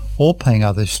war, or paying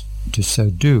others to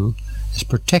so do as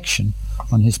protection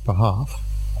on his behalf,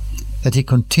 that he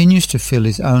continues to fill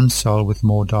his own soul with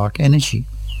more dark energy.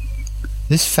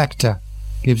 This factor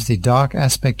gives the dark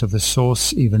aspect of the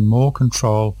source even more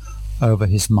control over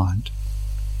his mind.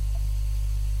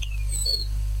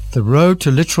 The road to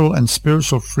literal and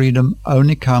spiritual freedom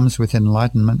only comes with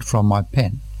enlightenment from my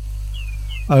pen.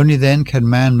 Only then can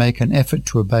man make an effort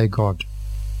to obey God.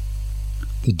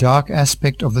 The dark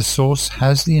aspect of the source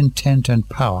has the intent and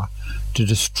power to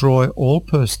destroy all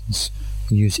persons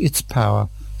who use its power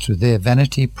through their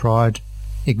vanity, pride,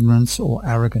 ignorance, or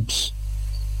arrogance.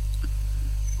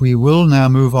 We will now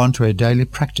move on to a daily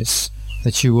practice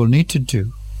that you will need to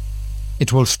do.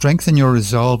 It will strengthen your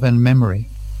resolve and memory,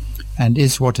 and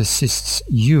is what assists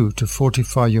you to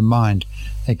fortify your mind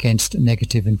against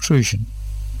negative intrusion.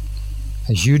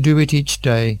 As you do it each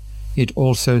day, it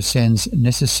also sends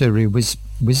necessary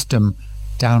wisdom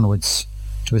downwards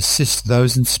to assist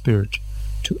those in spirit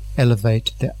to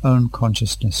elevate their own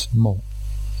consciousness more.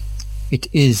 It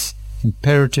is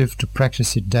imperative to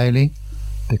practice it daily,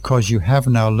 because you have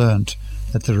now learnt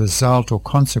that the result or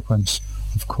consequence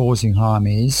of causing harm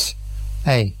is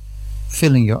A.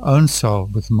 Filling your own soul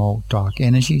with more dark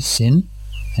energy, sin,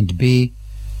 and B.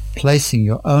 Placing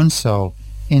your own soul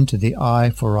into the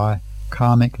eye for eye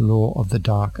karmic law of the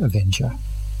Dark Avenger.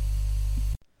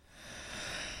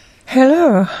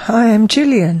 Hello, I am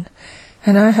Gillian,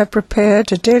 and I have prepared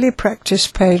a daily practice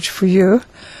page for you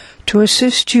to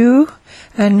assist you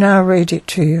and now read it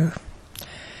to you.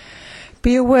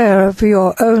 Be aware of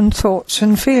your own thoughts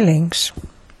and feelings.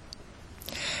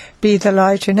 Be the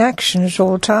light in action at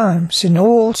all times, in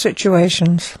all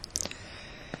situations.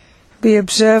 Be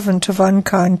observant of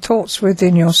unkind thoughts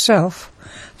within yourself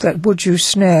that would you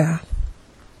snare.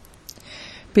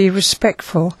 Be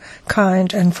respectful,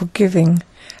 kind and forgiving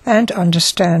and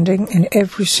understanding in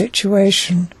every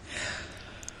situation.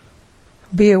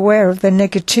 Be aware of the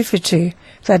negativity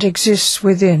that exists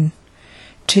within,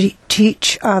 to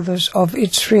teach others of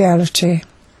its reality.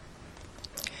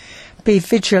 Be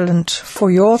vigilant, for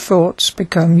your thoughts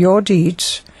become your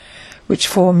deeds, which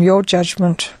form your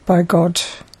judgment by God.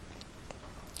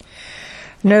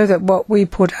 Know that what we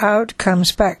put out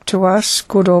comes back to us,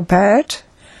 good or bad,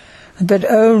 and that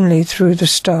only through the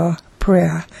star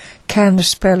prayer can the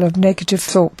spell of negative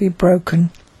thought be broken.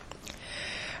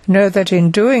 Know that in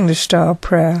doing the star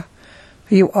prayer,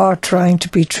 you are trying to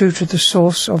be true to the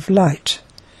source of light.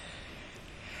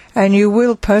 And you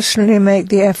will personally make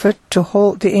the effort to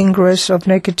halt the ingress of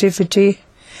negativity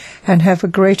and have a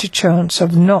greater chance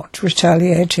of not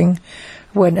retaliating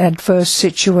when adverse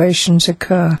situations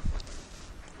occur.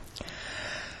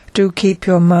 Do keep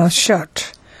your mouth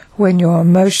shut when your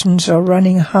emotions are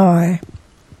running high.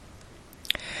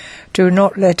 Do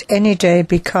not let any day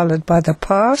be coloured by the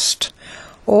past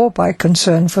or by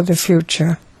concern for the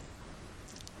future.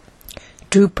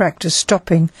 Do practice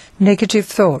stopping negative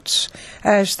thoughts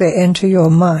as they enter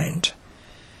your mind.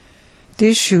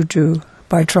 This you do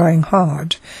by trying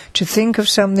hard to think of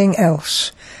something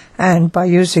else and by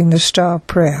using the star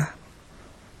prayer.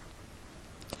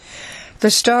 The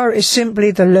star is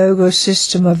simply the logo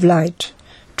system of light,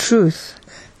 truth,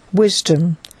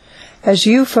 wisdom. As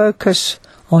you focus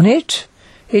on it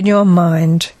in your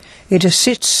mind, it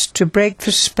assists to break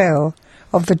the spell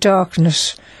of the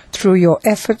darkness through your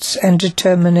efforts and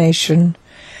determination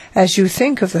as you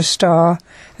think of the star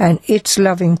and its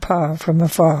loving power from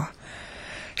afar.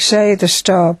 Say the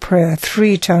star prayer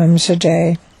 3 times a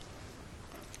day.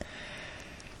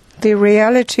 The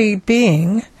reality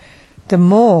being, the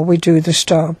more we do the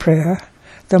star prayer,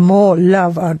 the more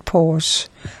love outpours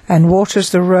and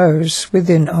waters the rose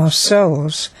within our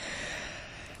souls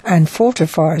and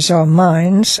fortifies our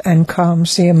minds and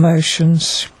calms the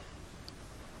emotions.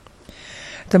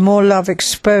 The more love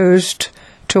exposed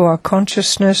to our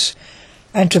consciousness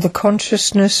and to the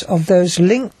consciousness of those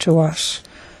linked to us,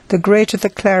 the greater the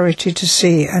clarity to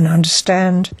see and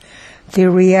understand the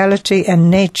reality and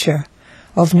nature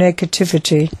of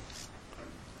negativity.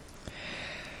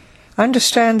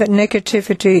 Understand that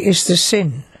negativity is the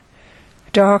sin,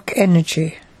 dark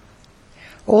energy.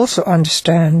 Also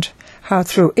understand how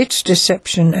through its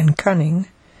deception and cunning,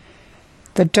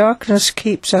 the darkness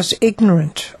keeps us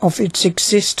ignorant of its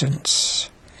existence.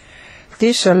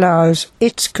 This allows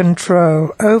its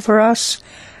control over us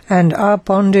and our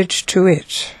bondage to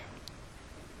it.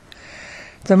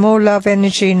 The more love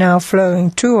energy now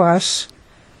flowing to us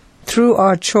through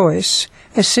our choice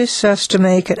assists us to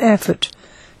make an effort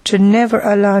to never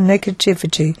allow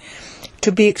negativity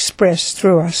to be expressed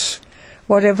through us,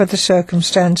 whatever the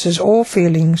circumstances or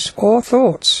feelings or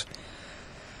thoughts.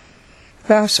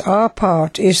 Thus our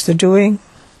part is the doing,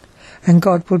 and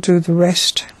God will do the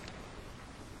rest.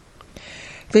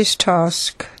 This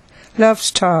task, love's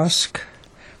task,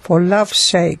 for love's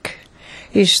sake,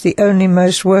 is the only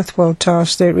most worthwhile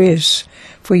task there is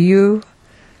for you,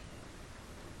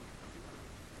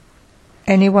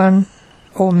 anyone,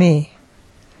 or me.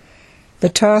 The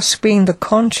task being the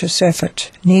conscious effort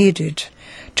needed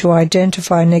to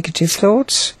identify negative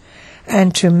thoughts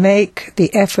and to make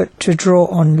the effort to draw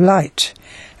on light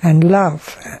and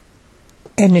love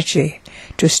energy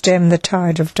to stem the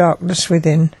tide of darkness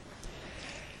within.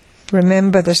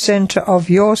 Remember, the center of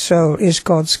your soul is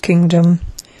God's kingdom.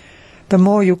 The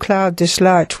more you cloud this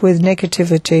light with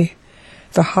negativity,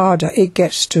 the harder it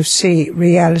gets to see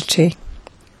reality.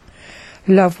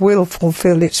 Love will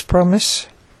fulfill its promise,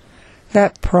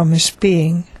 that promise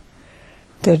being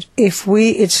that if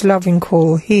we its loving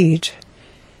call heed,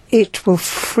 it will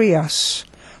free us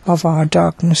of our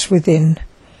darkness within.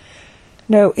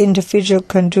 No individual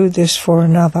can do this for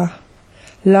another.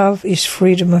 Love is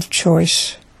freedom of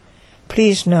choice.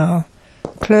 Please now,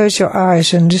 close your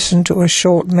eyes and listen to a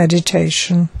short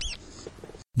meditation.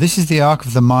 This is the Ark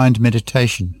of the Mind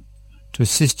meditation to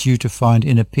assist you to find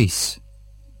inner peace.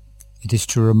 It is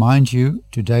to remind you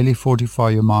to daily fortify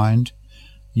your mind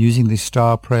using the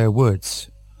Star Prayer words,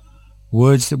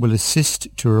 words that will assist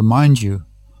to remind you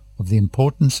of the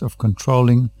importance of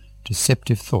controlling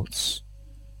deceptive thoughts,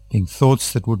 being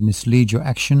thoughts that would mislead your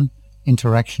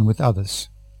interaction with others.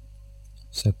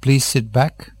 So please sit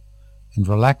back and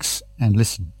relax and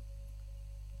listen.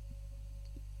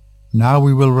 Now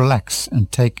we will relax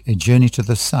and take a journey to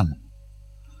the sun.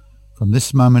 From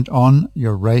this moment on,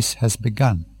 your race has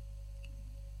begun.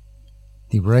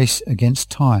 The race against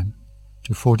time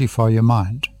to fortify your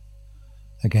mind,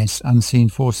 against unseen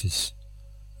forces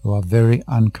who are very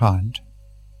unkind.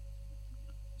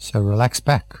 So relax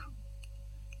back.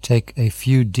 Take a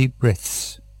few deep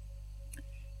breaths.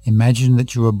 Imagine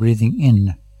that you are breathing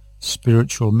in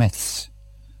spiritual meths,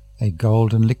 a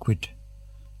golden liquid,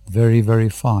 very, very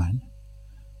fine,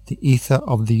 the ether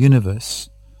of the universe,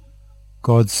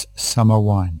 God's summer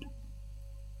wine.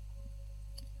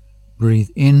 Breathe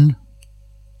in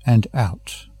and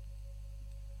out,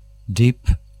 deep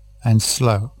and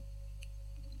slow.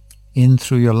 In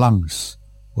through your lungs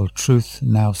will truth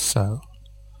now sow.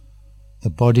 The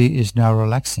body is now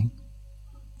relaxing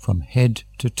from head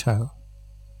to toe,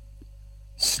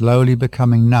 slowly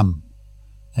becoming numb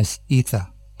as ether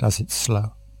does it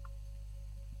slow.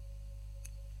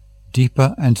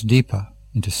 Deeper and deeper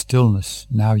into stillness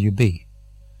now you be,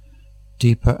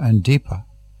 deeper and deeper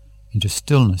into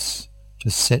stillness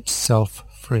to set self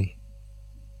free.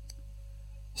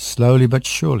 Slowly but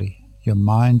surely your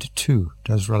mind too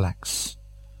does relax.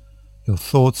 Your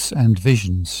thoughts and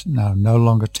visions now no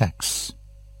longer tax.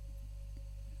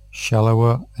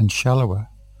 Shallower and shallower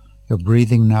your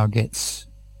breathing now gets,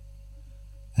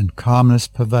 and calmness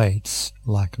pervades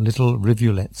like little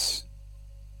rivulets.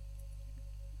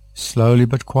 Slowly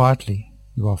but quietly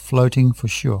you are floating for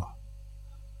sure,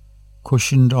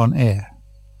 cushioned on air,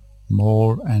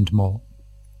 more and more.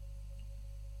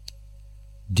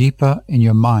 Deeper in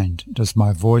your mind does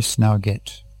my voice now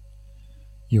get.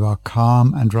 You are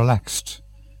calm and relaxed,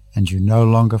 and you no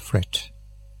longer fret.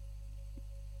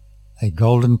 A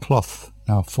golden cloth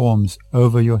now forms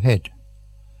over your head,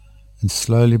 and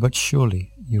slowly but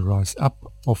surely you rise up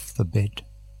off the bed.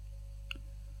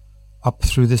 Up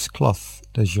through this cloth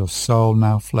does your soul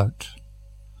now float,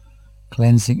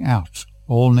 cleansing out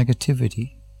all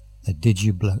negativity that did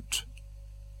you bloat.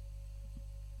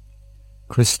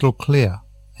 Crystal clear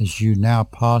as you now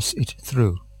pass it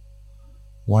through,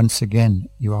 once again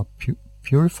you are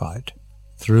purified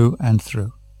through and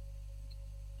through.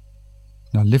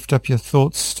 Now lift up your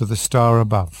thoughts to the star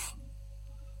above.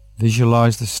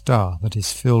 Visualize the star that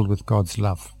is filled with God's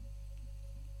love,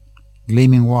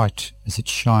 gleaming white as it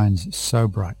shines so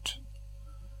bright.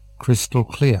 Crystal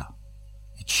clear,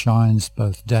 it shines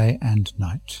both day and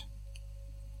night.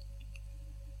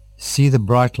 See the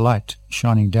bright light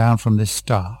shining down from this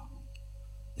star,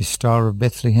 the Star of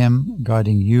Bethlehem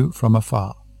guiding you from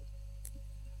afar.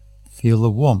 Feel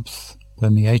the warmth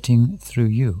permeating through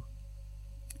you,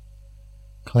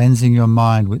 cleansing your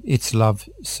mind with its love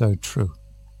so true.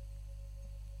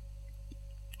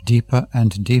 Deeper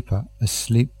and deeper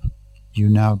asleep you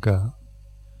now go,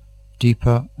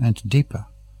 deeper and deeper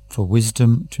for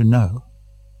wisdom to know.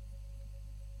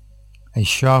 A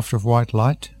shaft of white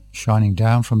light shining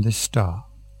down from this star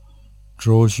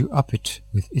draws you up it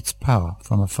with its power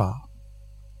from afar.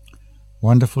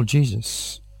 Wonderful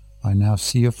Jesus, I now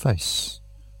see your face.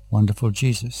 Wonderful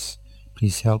Jesus,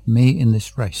 please help me in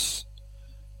this race.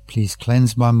 Please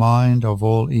cleanse my mind of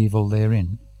all evil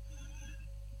therein.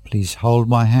 Please hold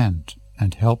my hand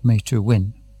and help me to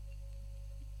win.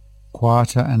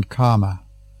 Quieter and calmer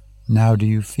now do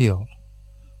you feel,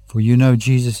 for you know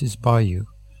Jesus is by you,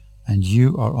 and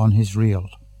you are on his reel.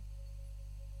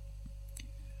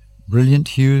 Brilliant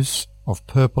hues of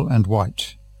purple and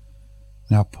white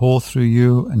now pour through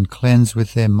you and cleanse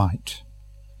with their might.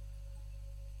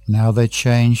 Now they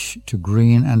change to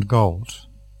green and gold,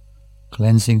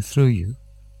 cleansing through you,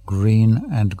 green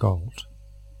and gold.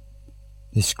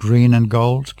 This green and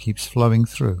gold keeps flowing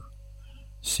through,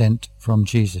 sent from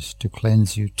Jesus to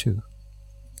cleanse you too.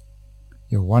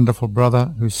 Your wonderful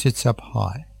brother who sits up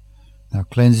high now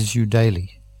cleanses you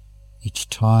daily. Each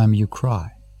time you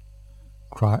cry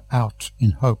out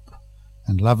in hope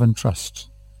and love and trust,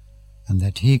 and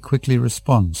that he quickly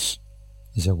responds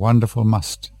is a wonderful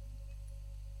must.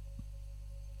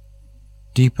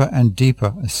 Deeper and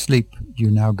deeper asleep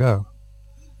you now go,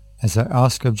 as I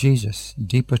ask of Jesus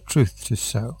deeper truth to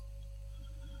sow.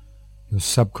 Your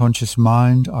subconscious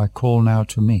mind I call now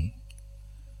to me,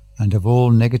 and of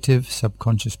all negative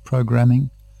subconscious programming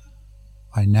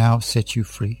I now set you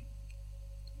free.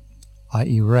 I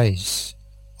erase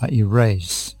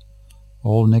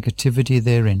all negativity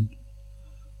therein.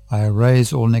 I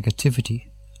erase all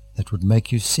negativity that would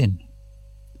make you sin.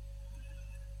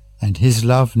 And his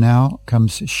love now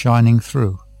comes shining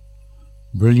through,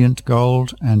 brilliant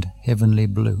gold and heavenly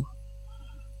blue,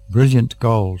 brilliant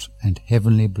gold and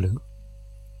heavenly blue.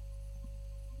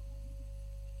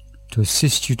 To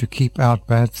assist you to keep out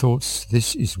bad thoughts,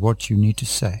 this is what you need to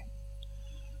say,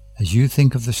 as you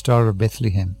think of the Star of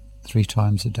Bethlehem 3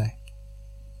 times a day.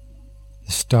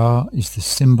 The star is the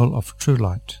symbol of true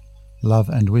light, love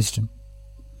and wisdom.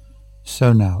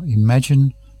 So now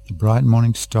imagine the bright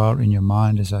morning star in your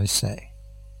mind as I say,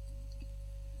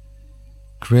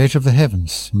 Creator of the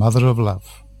heavens, Mother of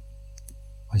love,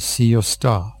 I see your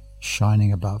star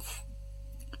shining above.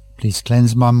 Please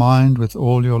cleanse my mind with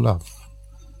all your love,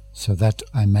 so that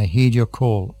I may heed your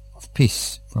call of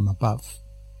peace from above.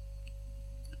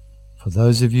 For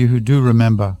those of you who do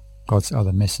remember God's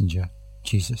other messenger,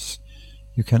 Jesus,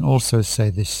 you can also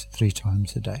say this 3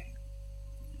 times a day.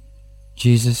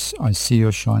 Jesus, I see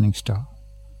your shining star.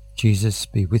 Jesus,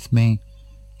 be with me.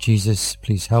 Jesus,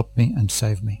 please help me and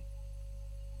save me.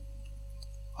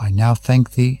 I now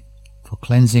thank thee for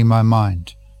cleansing my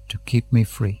mind to keep me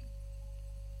free.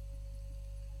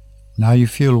 Now you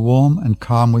feel warm and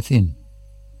calm within.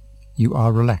 You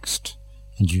are relaxed,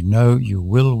 and you know you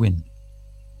will win.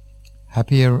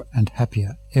 Happier and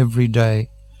happier every day.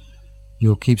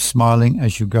 You'll keep smiling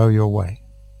as you go your way.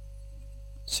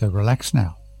 So relax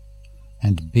now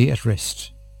and be at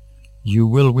rest. You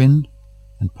will win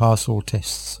and pass all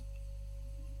tests.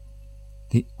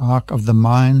 The ark of the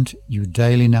mind you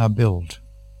daily now build,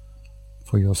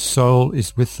 for your soul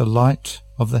is with the light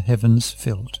of the heavens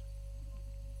filled.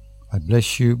 I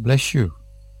bless you, bless you.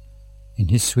 In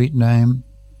his sweet name,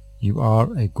 you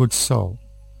are a good soul,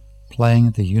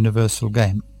 playing the universal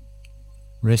game.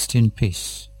 Rest in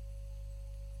peace.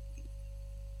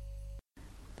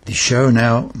 The show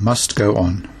now must go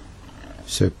on,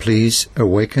 so please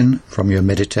awaken from your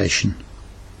meditation.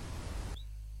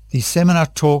 The seminar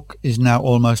talk is now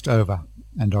almost over,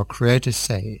 and our Creator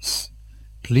says,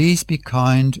 please be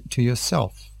kind to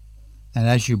yourself, and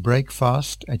as you break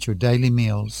fast at your daily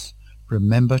meals,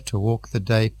 remember to walk the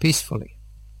day peacefully.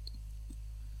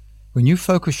 When you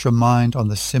focus your mind on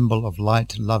the symbol of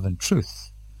light, love and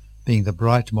truth, being the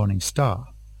bright morning star,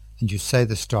 and you say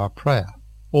the star prayer,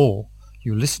 or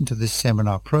you listen to this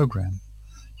seminar program,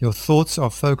 your thoughts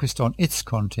are focused on its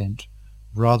content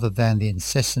rather than the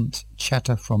incessant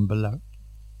chatter from below.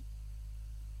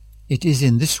 It is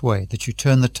in this way that you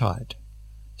turn the tide,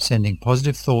 sending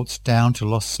positive thoughts down to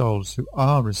lost souls who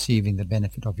are receiving the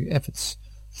benefit of your efforts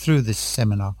through this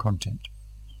seminar content.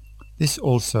 This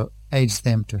also aids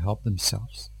them to help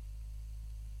themselves.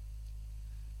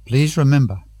 Please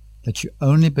remember that you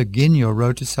only begin your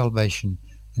road to salvation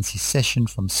and cessation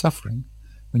from suffering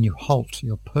when you halt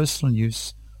your personal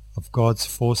use of God's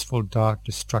forceful, dark,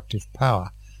 destructive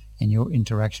power in your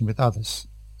interaction with others.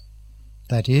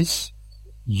 That is,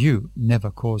 you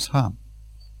never cause harm.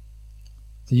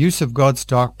 The use of God's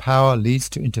dark power leads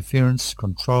to interference,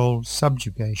 control,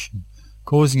 subjugation,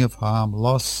 causing of harm,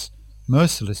 loss,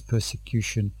 merciless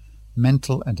persecution,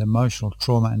 mental and emotional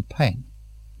trauma and pain.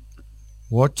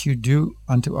 What you do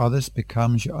unto others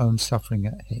becomes your own suffering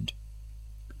ahead.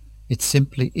 It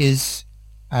simply is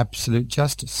absolute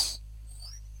justice,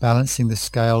 balancing the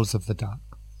scales of the dark.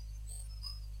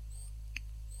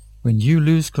 When you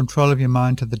lose control of your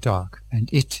mind to the dark, and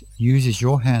it uses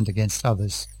your hand against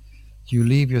others, you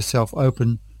leave yourself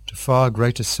open to far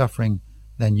greater suffering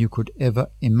than you could ever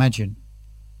imagine.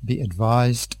 Be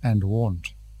advised and warned.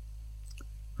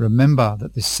 Remember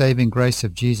that the saving grace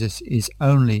of Jesus is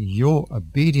only your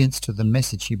obedience to the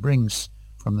message he brings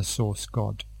from the source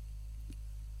God.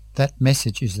 That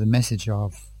message is the message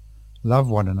of love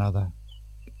one another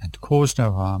and cause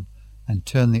no harm and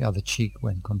turn the other cheek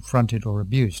when confronted or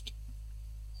abused.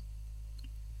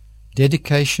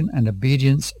 Dedication and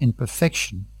obedience in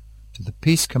perfection to the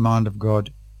peace command of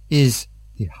God is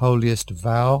the holiest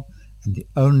vow and the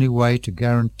only way to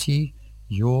guarantee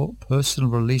your personal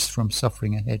release from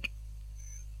suffering ahead.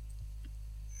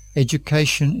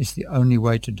 Education is the only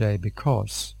way today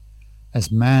because,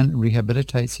 as man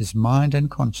rehabilitates his mind and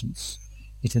conscience,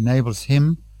 it enables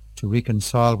him to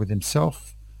reconcile with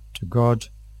himself, to God,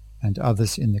 and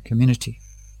others in the community.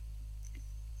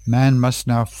 Man must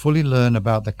now fully learn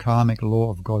about the karmic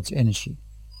law of God's energy,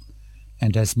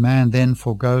 and as man then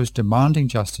forgoes demanding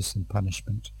justice and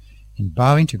punishment in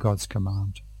bowing to God's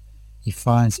command, he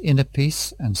finds inner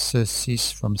peace and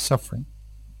surcease from suffering.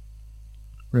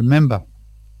 Remember,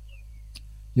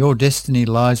 your destiny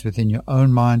lies within your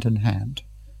own mind and hand,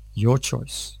 your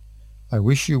choice. I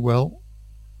wish you well,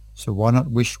 so why not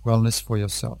wish wellness for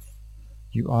yourself?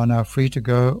 You are now free to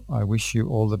go. I wish you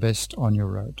all the best on your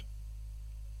road.